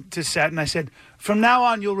came to set and I said, from now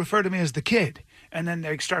on, you'll refer to me as the kid. And then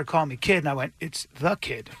they started calling me kid, and I went, it's the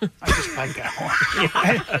kid. I just like that one.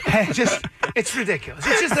 It's ridiculous.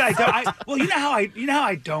 It's just that I don't. You know how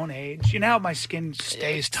I don't age. You know how my skin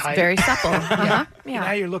stays tight. It's very supple. Yeah. You know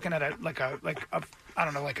how you're looking at like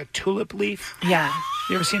a tulip leaf. Yeah.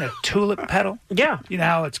 You ever seen a tulip petal? Yeah. You know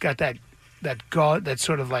how it's got that that's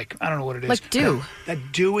sort of like, I don't know what it is. Like dew.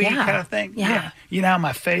 That dewy Yeah. kind of thing. Yeah. You know how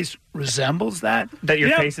my face resembles that? That your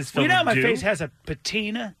face is filled You know how with my dew? face has a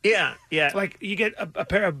patina? Yeah. It's like you get a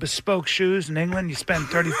pair of bespoke shoes in England, you spend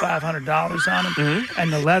 $3,500 on them,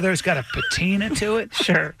 and the leather's got a patina to it.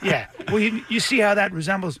 Sure. Yeah. Well, you see how that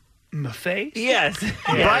resembles my face? Yes.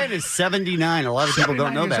 Brian is 79. A lot of people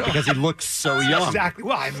don't know that because he looks so young. Exactly.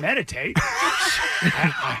 Well, I meditate.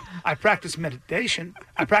 I practice meditation.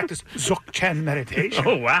 I practice Dzogchen meditation.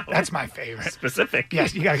 Oh, wow. That's my favorite. Specific.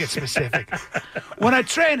 Yes, you got to get specific. When I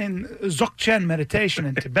train in Dzogchen meditation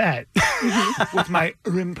in Tibet with my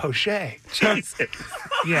Rinpoche. Jesus.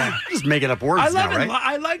 Yeah. Just making up words I love now, right?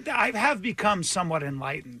 I like that. I have become somewhat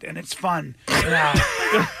enlightened, and it's fun now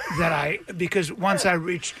that because once I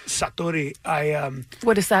reached Satori,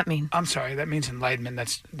 What does that mean? I'm sorry, that means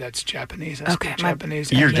enlightenment. That's Japanese. I speak my-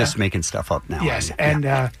 Japanese. You're and, just making stuff up now. yes, and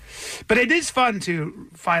but it is fun to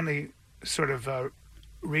finally sort of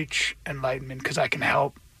reach enlightenment because I can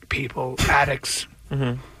help people, addicts,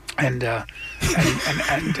 and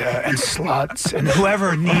sluts, and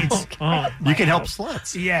whoever needs. You can help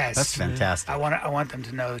sluts. Yes, That's fantastic. I want them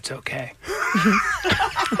to know it's okay.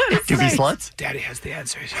 To be sluts? Daddy has the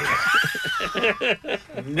answers here.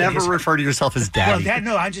 Never refer to yourself as Well, daddy.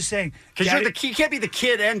 no, I'm just saying. Because Daddy- you can't be the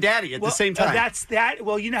kid and daddy at the same time. That's that.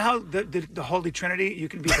 Well, you know how the Holy Trinity, you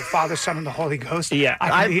can be the Father, Son, and the Holy Ghost. Yeah.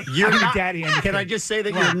 I can be not, daddy. And can I just say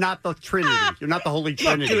that you're not the Trinity? You're not the Holy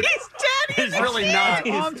Trinity. dude, He's really not.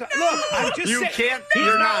 Look, I'm just You saying. can't.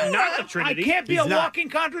 You're not. Not the Trinity. I can't be He's a not. walking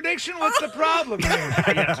contradiction. What's the problem here?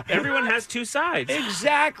 Everyone has two sides.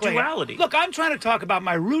 Exactly. Duality. Look, I'm trying to talk about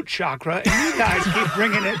my root chakra, and you guys keep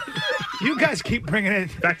bringing it. You guys keep bringing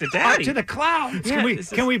it Back to up daddy. to the clouds. Yeah,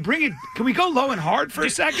 Can we bring it? Can we go low and hard for a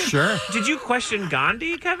second? Sure. Did you question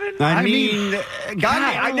Gandhi, Kevin? I mean, Gandhi. God.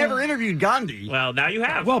 I never interviewed Gandhi. Well, now you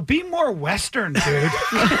have. Well, be more Western, dude.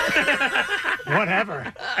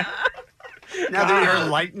 Whatever. Now that you're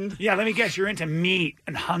enlightened. Yeah, let me guess. You're into meat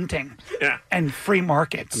and hunting. Yeah. And free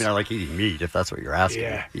markets. I mean, I like eating meat, if that's what you're asking.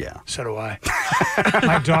 Yeah. So do I.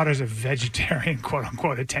 My daughter's a vegetarian, quote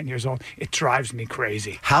unquote, at 10 years old. It drives me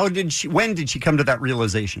crazy. When did she come to that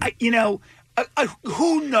realization?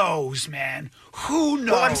 Who knows, man? Who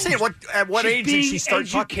knows? Well, I'm saying, at what She's age did she start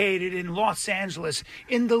being educated in Los Angeles,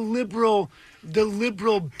 in the liberal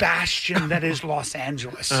bastion that is Los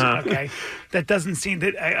Angeles. Okay, that doesn't seem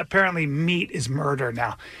that apparently meat is murder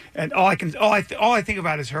now, and all I think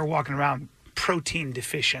about is her walking around protein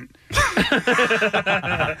deficient.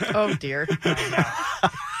 Oh dear.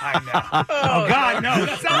 I know. Oh God, no!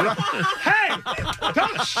 That's not. Hey,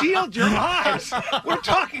 don't shield your eyes. We're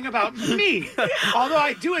talking about me. Although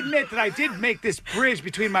I do admit that I did make this bridge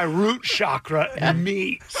between my root chakra and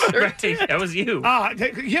me. Right, that was you.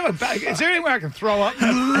 Is there anywhere I can throw up?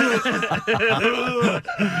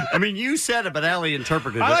 I mean, you said it, but Allie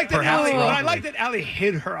interpreted I it. like that perhaps Allie. wrongly. I like that Allie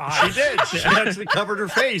hid her eyes. She did. She actually covered her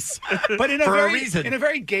face, but in for a reason. in a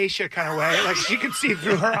very geisha kind of way. Like she could see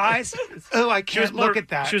through her eyes. Oh, I can't look at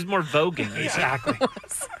that. She was more voguing. Exactly.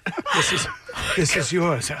 This is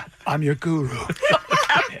yours. I'm your guru.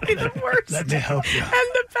 The worst. Let me help you. And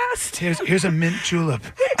the best. Here's a mint julep.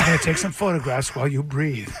 I'm going to take some photographs while you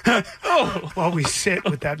breathe. While we sit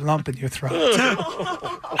with that lump in your throat.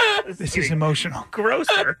 This is emotional.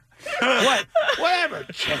 Grosser. What? Whatever,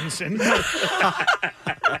 Jensen.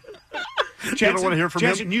 You ever want to hear from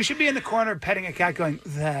Jensen, him? you should be in the corner petting a cat going,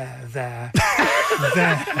 there.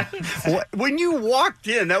 When you walked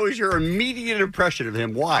in, that was your immediate impression of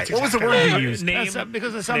him. Why? What was the word you used?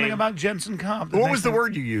 Because there's something about Jensen Comp. What was the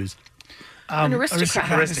word you used? An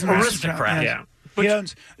aristocrat. Aristocrat. Yeah.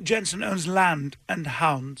 Jensen owns land and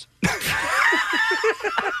hounds.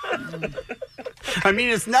 I mean,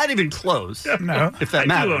 it's not even close. No. If that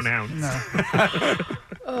I do matters. own hounds.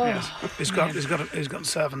 No. Yes. He's got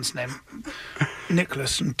servants named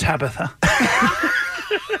Nicholas and Tabitha.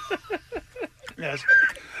 Yes.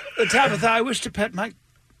 Tabitha, I wish to pet my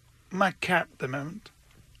cat at the moment.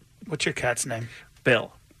 What's your cat's name?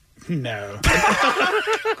 Bill. No.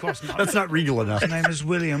 Of course not. That's not regal enough. Her name is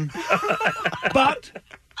William. But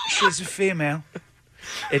she's a female.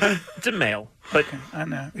 It's a male. But I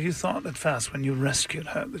know. You thought at first when you rescued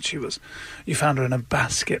her that you found her in a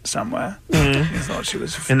basket somewhere. You thought she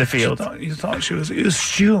was in the field. You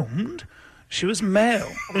assumed she was male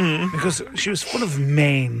because she was full of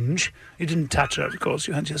mange. You didn't touch her, of course.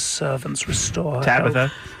 You had your servants restore her. Tabitha.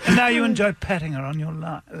 health. And now you enjoy petting her on your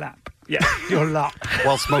lap. Yeah. Your lap.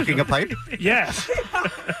 While smoking a pipe? Yes.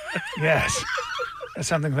 Yes. There's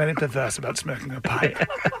something very perverse about smoking a pipe.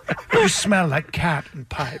 You smell like cat and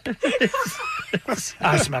pipe.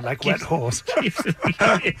 I smell like wet horse.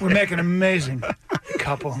 We make an amazing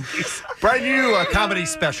couple. Brand new comedy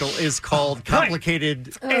special is called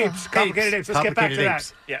Complicated Apes. Complicated Apes. Let's get back to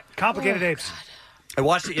that. Yeah. Complicated Apes. I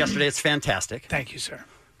watched it yesterday. It's fantastic. Thank you, sir.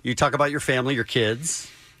 You talk about your family, your kids.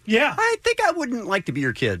 Yeah. I think I wouldn't like to be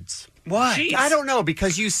your kids. Why? Jeez. I don't know,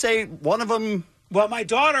 because you say one of them... Well, my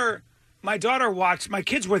daughter watched. My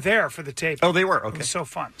kids were there for the tape. Oh, they were? Okay. It was so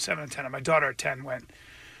fun. 7 and 10. And my daughter at 10 went.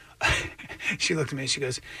 She looked at me and she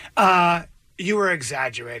goes, "You were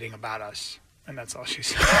exaggerating about us." And that's all she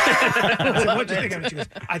said. I said, "What do you think of it?" She goes,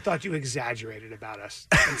 "I thought you exaggerated about us.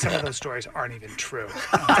 And some of those stories aren't even true."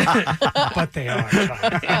 But they are.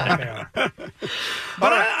 Child. They are.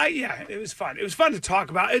 But yeah, it was fun. It was fun to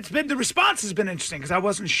talk about. The response has been interesting because I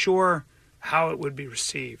wasn't sure how it would be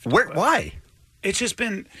received. Why? It's just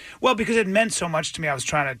been, because it meant so much to me. I was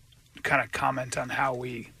trying to kind of comment on how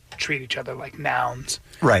we treat each other like nouns.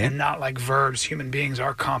 Right. And not like verbs. Human beings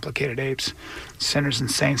are complicated apes, sinners and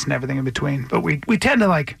saints and everything in between. But we tend to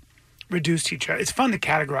like reduce each other. It's fun to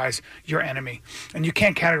categorize your enemy. And you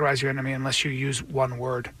can't categorize your enemy unless you use one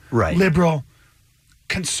word. Right. Liberal,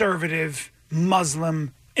 conservative,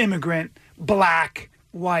 Muslim, immigrant, black,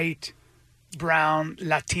 white, brown,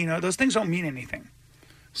 Latino. Those things don't mean anything.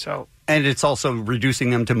 So... And it's also reducing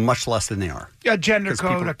them to much less than they are. A gender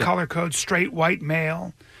code, a color code, straight white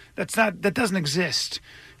male. That doesn't exist.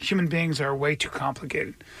 Human beings are way too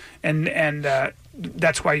complicated, and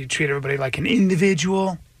that's why you treat everybody like an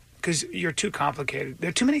individual, because you're too complicated. There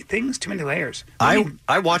are too many things, too many layers.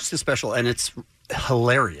 I watched the special and it's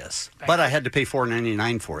hilarious, but I had to pay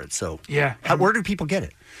 $4.99 for it. So yeah, where do people get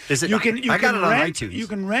it? Is it? I got it on iTunes. You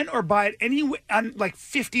can rent or buy it on like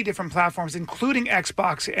 50 different platforms, including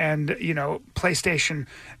Xbox and PlayStation,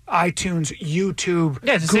 iTunes, YouTube.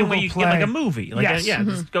 Yeah, it's the Google same way you Play. get like a movie. Like yes.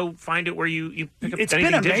 Just go find it where you pick up. It's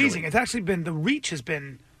been amazing. Digitally. It's actually been, the reach has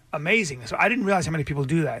been amazing. So I didn't realize how many people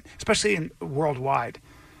do that, especially worldwide.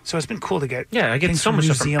 So it's been cool to get. Yeah, I get things so much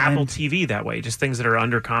New stuff from Zealand. Apple TV that way. Just things that are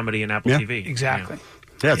under comedy and Apple TV. Exactly.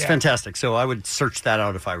 Yeah, it's fantastic. So I would search that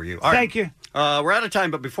out if I were you. All Thank right. you. We're out of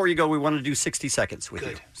time, but before you go, we want to do 60 seconds with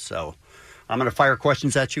you. So I'm going to fire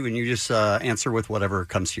questions at you, and you just answer with whatever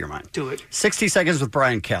comes to your mind. Do it. 60 seconds with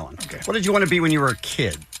Bryan Callen. Okay. What did you want to be when you were a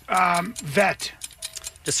kid? Vet.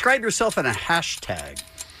 Describe yourself in a hashtag.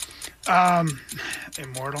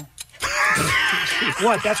 Immortal.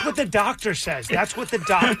 What? That's what the doctor says. That's what the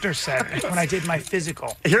doctor said when I did my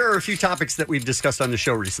physical. Here are a few topics that we've discussed on the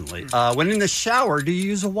show recently. When in the shower, do you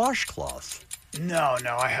use a washcloth? No,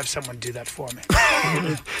 I have someone do that for me.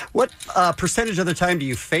 What percentage of the time do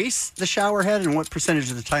you face the shower head, and what percentage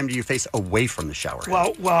of the time do you face away from the shower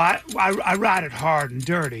head? Well, I ride it hard and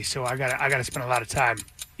dirty, so I gotta spend a lot of time.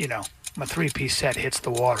 My 3-piece set hits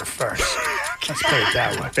the water first. Let's put it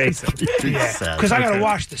that way. Face it. Yeah, because I gotta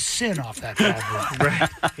wash the sin off that bad boy. Right.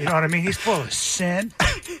 You know what I mean? He's full of sin.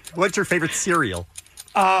 What's your favorite cereal?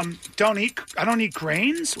 I don't eat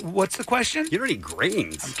grains. What's the question? You don't eat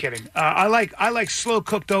grains. I'm kidding. I like slow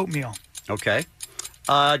cooked oatmeal. Okay.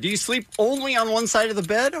 Do you sleep only on one side of the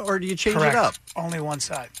bed, or do you change Correct. it up? Only one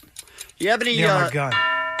side. Do you have any? Near my gun.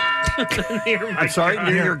 I'm sorry.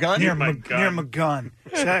 Near your gun. Near my gun.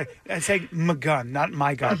 I say my gun, not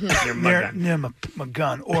my gun. Near my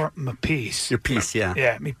gun or my piece. Your piece, yeah.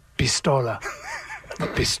 Yeah, mi pistola. My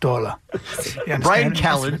pistola. Bryan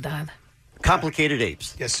Callen. Complicated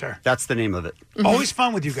Apes. Yes, sir. That's the name of it. Always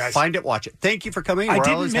fun with you guys. Find it, watch it. Thank you for coming. I We're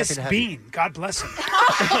didn't always miss happy to have Bean. you. God bless him.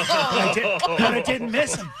 I didn't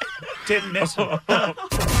miss him. Didn't miss him.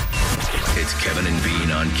 It's Kevin and Bean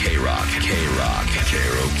on K-Rock. K-Rock.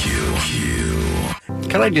 K-R-O-Q.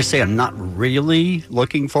 Can I just say I'm not really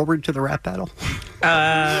looking forward to the rap battle?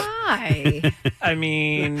 Why? I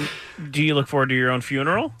mean, do you look forward to your own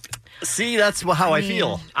funeral? See, that's how I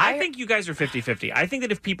feel. I think you guys are 50-50. I think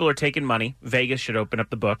that if people are taking money, Vegas should open up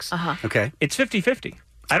the books. Okay. It's 50-50.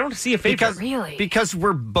 I don't see a favorite. Because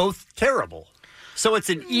we're both terrible. So it's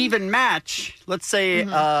an even match. Let's say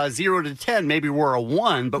 0 to 10. Maybe we're a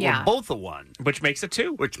 1, but we're both a 1. Which makes it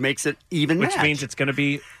 2. Which makes it even Which match. means it's going to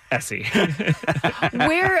be Essie.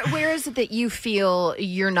 Where is it that you feel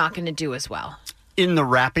you're not going to do as well? In the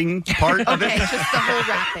rapping part of Okay, it? just the whole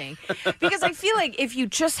rapping. Because I feel like if you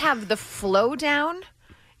just have the flow down,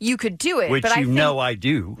 you could do it. Which but you know I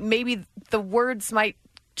do. Maybe the words might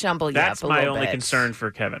jumble you That's up a my little only bit. concern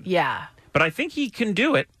for Kevin. Yeah. But I think he can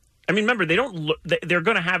do it. I mean, remember, they don't. They're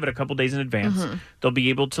going to have it a couple days in advance. Mhm. They'll be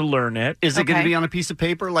able to learn it. Is it going to be on a piece of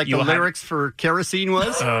paper like You the will have- lyrics for Kerosene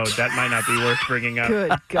was? Oh, that might not be worth bringing up.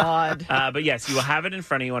 Good God. But yes, you will have it in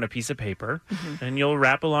front of you on a piece of paper, and you'll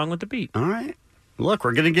rap along with the beat. All right. Look,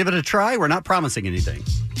 we're going to give it a try. We're not promising anything.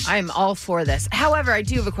 I'm all for this. However, I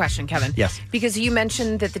do have a question, Kevin. Yes. Because you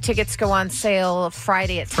mentioned that the tickets go on sale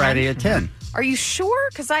Friday at 10. Friday at 10. Are you sure?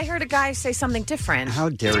 Because I heard a guy say something different. How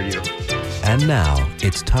dare you? And now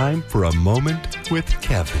it's time for a moment with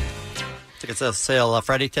Kevin. Tickets on sale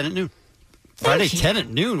Friday 10 at noon. Friday 10 at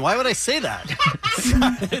noon? Why would I say that?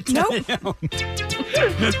 Nope.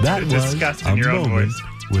 That was Disgusting a your own moment voice.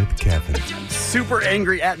 with Kevin. Super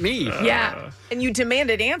angry at me. Yeah. And you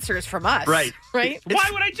demanded answers from us. Right. Right? Why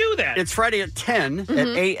would I do that? It's Friday at 10 at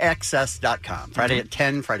AXS.com. Friday at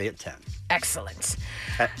 10, Friday at 10. Excellent.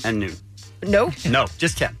 And noon. Nope. No,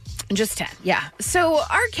 just 10. Just 10, yeah. So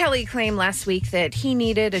R. Kelly claimed last week that he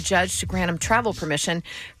needed a judge to grant him travel permission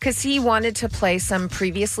because he wanted to play some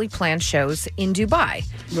previously planned shows in Dubai.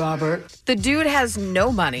 Robert. The dude has no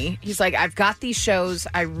money. He's like, I've got these shows.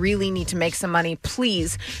 I really need to make some money.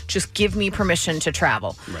 Please just give me permission to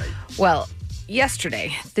travel. Right. Well,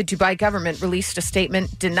 yesterday, the Dubai government released a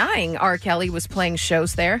statement denying R. Kelly was playing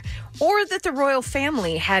shows there or that the royal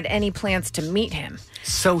family had any plans to meet him.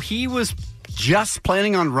 So he was just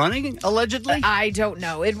planning on running, allegedly? I don't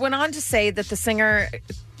know. It went on to say that the singer,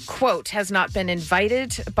 quote, has not been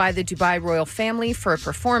invited by the Dubai royal family for a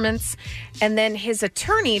performance. And then his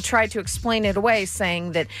attorney tried to explain it away,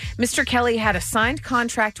 saying that Mr. Kelly had a signed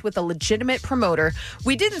contract with a legitimate promoter.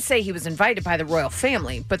 We didn't say he was invited by the royal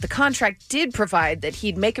family, but the contract did provide that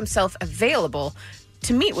he'd make himself available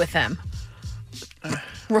to meet with them.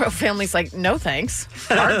 Royal family's like, no thanks.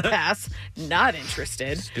 Hard pass. Not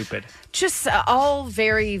interested. Stupid. Just all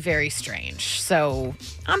very, very strange. So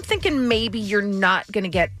I'm thinking maybe you're not going to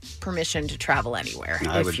get permission to travel anywhere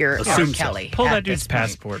if you're R. Kelly. Pull that dude's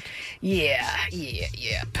passport. Yeah.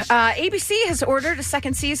 ABC has ordered a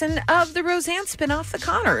second season of the Roseanne spinoff, The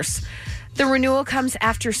Connors. The renewal comes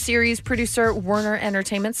after series producer Warner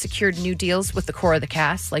Entertainment secured new deals with the core of the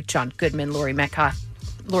cast, like John Goodman, Laurie Metcalf,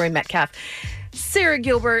 Sarah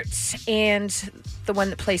Gilbert, and the one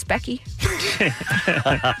that plays Becky.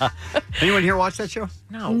 Anyone here watch that show?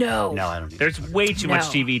 No. No, I don't either. There's way too much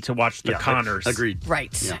TV to watch The Connors. Agreed.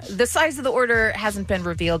 Right. Yeah. The size of the order hasn't been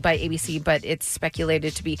revealed by ABC, but it's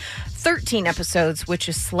speculated to be 13 episodes, which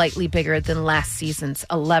is slightly bigger than last season's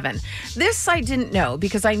 11. This I didn't know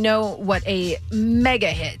because I know what a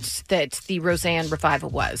mega hit that the Roseanne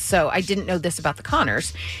revival was. So I didn't know this about The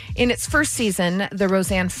Connors. In its first season, the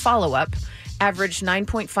Roseanne follow-up averaged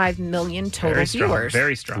 9.5 million total viewers.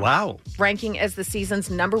 Very strong. Wow. Ranking as the season's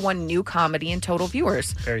 #1 new comedy in total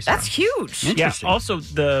viewers. Very strong. That's huge. Yeah, also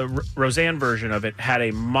the Roseanne version of it had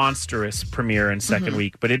a monstrous premiere in second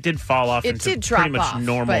week, but it did fall off It into did drop pretty much off,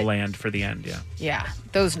 normal but- land for the end, yeah. Yeah,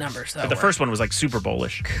 those numbers, though. But the were first one was like Super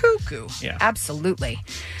Bowl-ish. cuckoo. Yeah. Absolutely.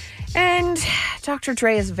 And Dr.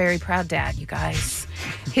 Dre is a very proud dad, you guys.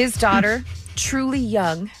 His daughter, Truly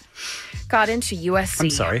Young, got into USC. I'm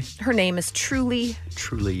sorry? Her name is Truly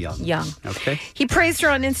Young. Okay. He praised her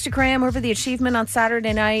on Instagram over the achievement on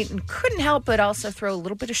Saturday night and couldn't help but also throw a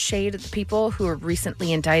little bit of shade at the people who were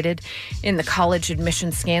recently indicted in the college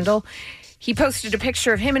admission scandal. He posted a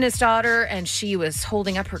picture of him and his daughter, and she was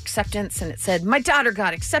holding up her acceptance, and it said, "My daughter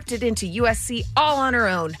got accepted into USC all on her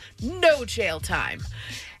own. No jail time."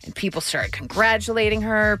 And people started congratulating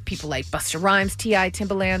her. People like Busta Rhymes, T.I.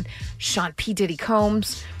 Timbaland, Sean P. Diddy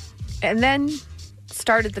Combs. And then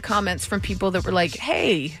started the comments from people that were like,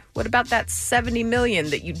 hey, what about that $70 million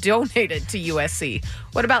that you donated to USC?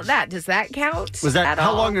 What about that? Does that count? Was that, at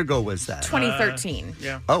how all? long ago was that? 2013.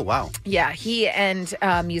 Yeah. Oh, wow. Yeah, he and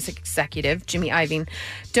music executive Jimmy Iovine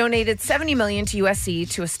donated $70 million to USC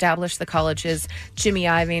to establish the college's Jimmy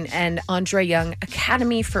Iovine and Andre Young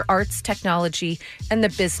Academy for Arts, Technology, and the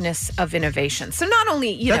Business of Innovation. So not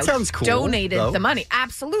only, That sounds cool, donated though. the money,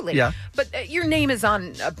 absolutely, Yeah. but your name is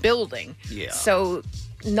on a building. Yeah. So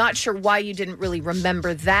not sure why you didn't really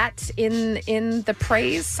remember that in the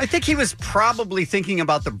praise. I think he was probably thinking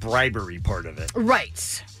about the bribery part of it.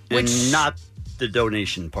 Right. And not the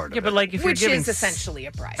donation part of it. Yeah, but like if Which you're giving is essentially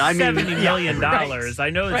a bribe. I mean, $70 million, Right.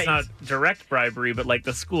 I know it's Right. not direct bribery, but like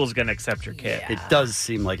the school's going to accept your kid. It does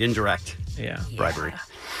seem like indirect bribery.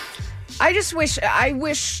 I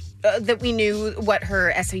wish that we knew what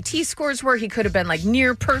her SAT scores were. He could have been like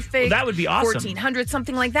near perfect. Well, that would be awesome. 1400,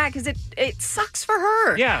 something like that, because it sucks for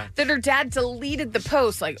her. Yeah. That her dad deleted the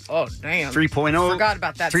post. Like, oh, damn. 3.0. Forgot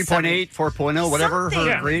about that. 3.8, 4.0, whatever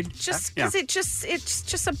Something. her grade. Just because it's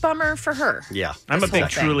just a bummer for her. Yeah. I'm a This big whole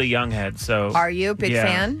thing. Truly Young head, so... Are you a big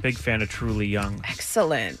fan? Big fan of Truly Young.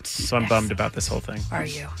 Excellent. So I'm bummed about this whole thing. Are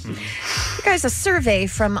you? You guys, a survey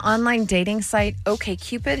from online dating site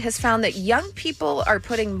OkCupid has found that young people are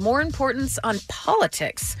putting more importance on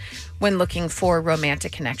politics when looking for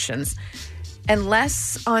romantic connections. and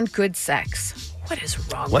less on good sex. What is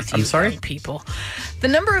wrong What? with you I'm sorry? young people? The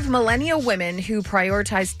number of millennial women who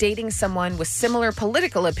prioritize dating someone with similar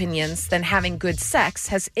political opinions than having good sex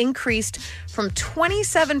has increased from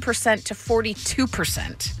 27% to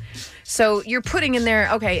 42%. So you're putting in there,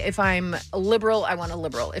 okay, if I'm a liberal, I want a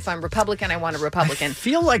liberal. If I'm Republican, I want a Republican. I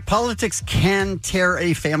feel like politics can tear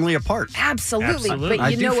a family apart. Absolutely. But I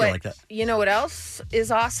you do know feel what? like that. You know what else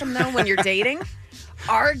is awesome though when you're dating?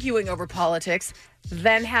 Arguing over politics,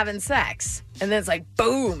 then having sex. And then it's like,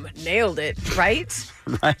 boom, nailed it, right?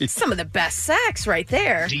 Right. Some of the best sex right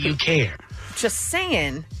there. Do you care? Just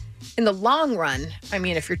saying, in the long run, I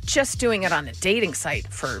mean, if you're just doing it on a dating site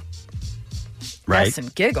for mess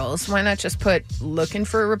and giggles, why not just put looking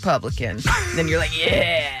for a Republican? Then you're like,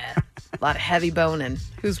 yeah. A lot of heavy boning.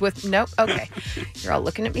 Who's with? Nope. Okay. You're all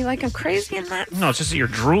looking at me like I'm crazy in that. No, it's just that you're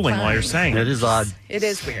drooling while you're saying it. It is odd. It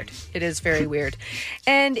is weird. It is very weird.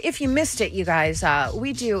 And if you missed it, you guys,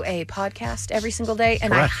 we do a podcast every single day,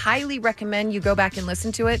 and Correct. I highly recommend you go back and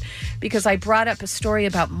listen to it because I brought up a story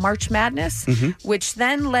about March Madness, which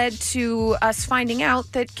then led to us finding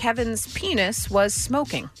out that Kevin's penis was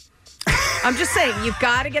smoking. I'm just saying, you've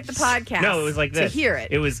got to get the podcast No, it was like this. to hear it.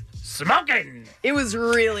 It was smoking. It was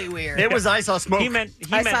really weird. It was I saw smoke.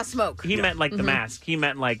 I saw smoke. He meant like the mask. He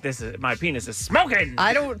meant like this is my penis is smoking.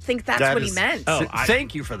 I don't think that's That what he is- meant. Oh,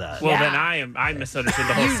 Thank you for that. Well, Yeah. then I misunderstood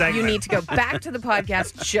the whole You segment. need to go back to the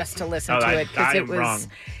podcast just to listen to it because I it am was wrong.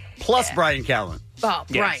 Plus Bryan Callen. Oh,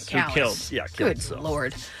 Yes, Bryan who Callen. killed. Yeah, killed. Good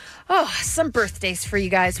Lord. Oh, some birthdays for you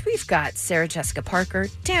guys. We've got Sarah Jessica Parker,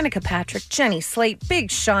 Danica Patrick, Jenny Slate, Big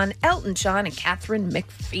Sean, Elton John, and Catherine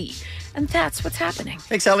McPhee. And that's what's happening.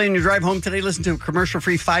 Thanks, Ellie. On your drive home today, listen to a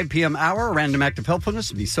commercial-free 5 p.m. hour, a random act of helpfulness,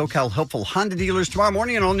 the SoCal Helpful Honda Dealers. Tomorrow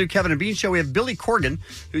morning, an all-new Kevin and Bean show, we have Billy Corgan,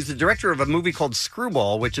 who's the director of a movie called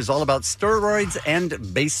Screwball, which is all about steroids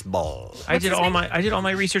and baseball. I did all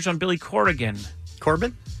my research on Billy Corrigan.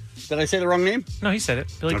 Corbin? Did I say the wrong name? No, he said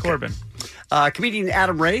it. Billy Corbin. Comedian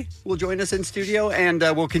Adam Ray will join us in studio, and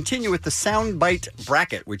we'll continue with the Soundbite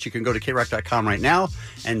Bracket, which you can go to KROC.com right now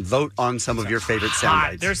and vote on some of your favorite sound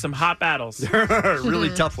bites. There's some hot battles. There are really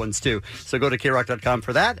tough ones, too. So go to KROC.com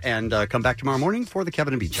for that, and come back tomorrow morning for the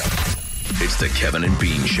Kevin and Bean Show. It's the Kevin and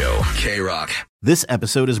Bean Show. K-Rock. This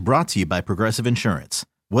episode is brought to you by Progressive Insurance.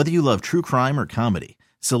 Whether you love true crime or comedy,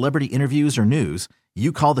 celebrity interviews or news,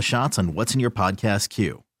 you call the shots on what's in your podcast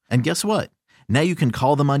queue. And guess what? Now you can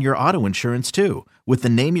call them on your auto insurance, too, with the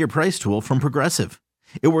Name Your Price tool from Progressive.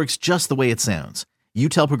 It works just the way it sounds. You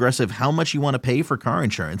tell Progressive how much you want to pay for car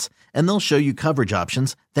insurance, and they'll show you coverage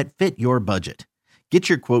options that fit your budget. Get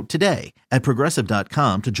your quote today at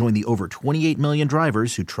Progressive.com to join the over 28 million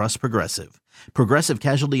drivers who trust Progressive. Progressive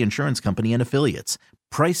Casualty Insurance Company and Affiliates.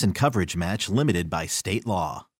 Price and coverage match limited by state law.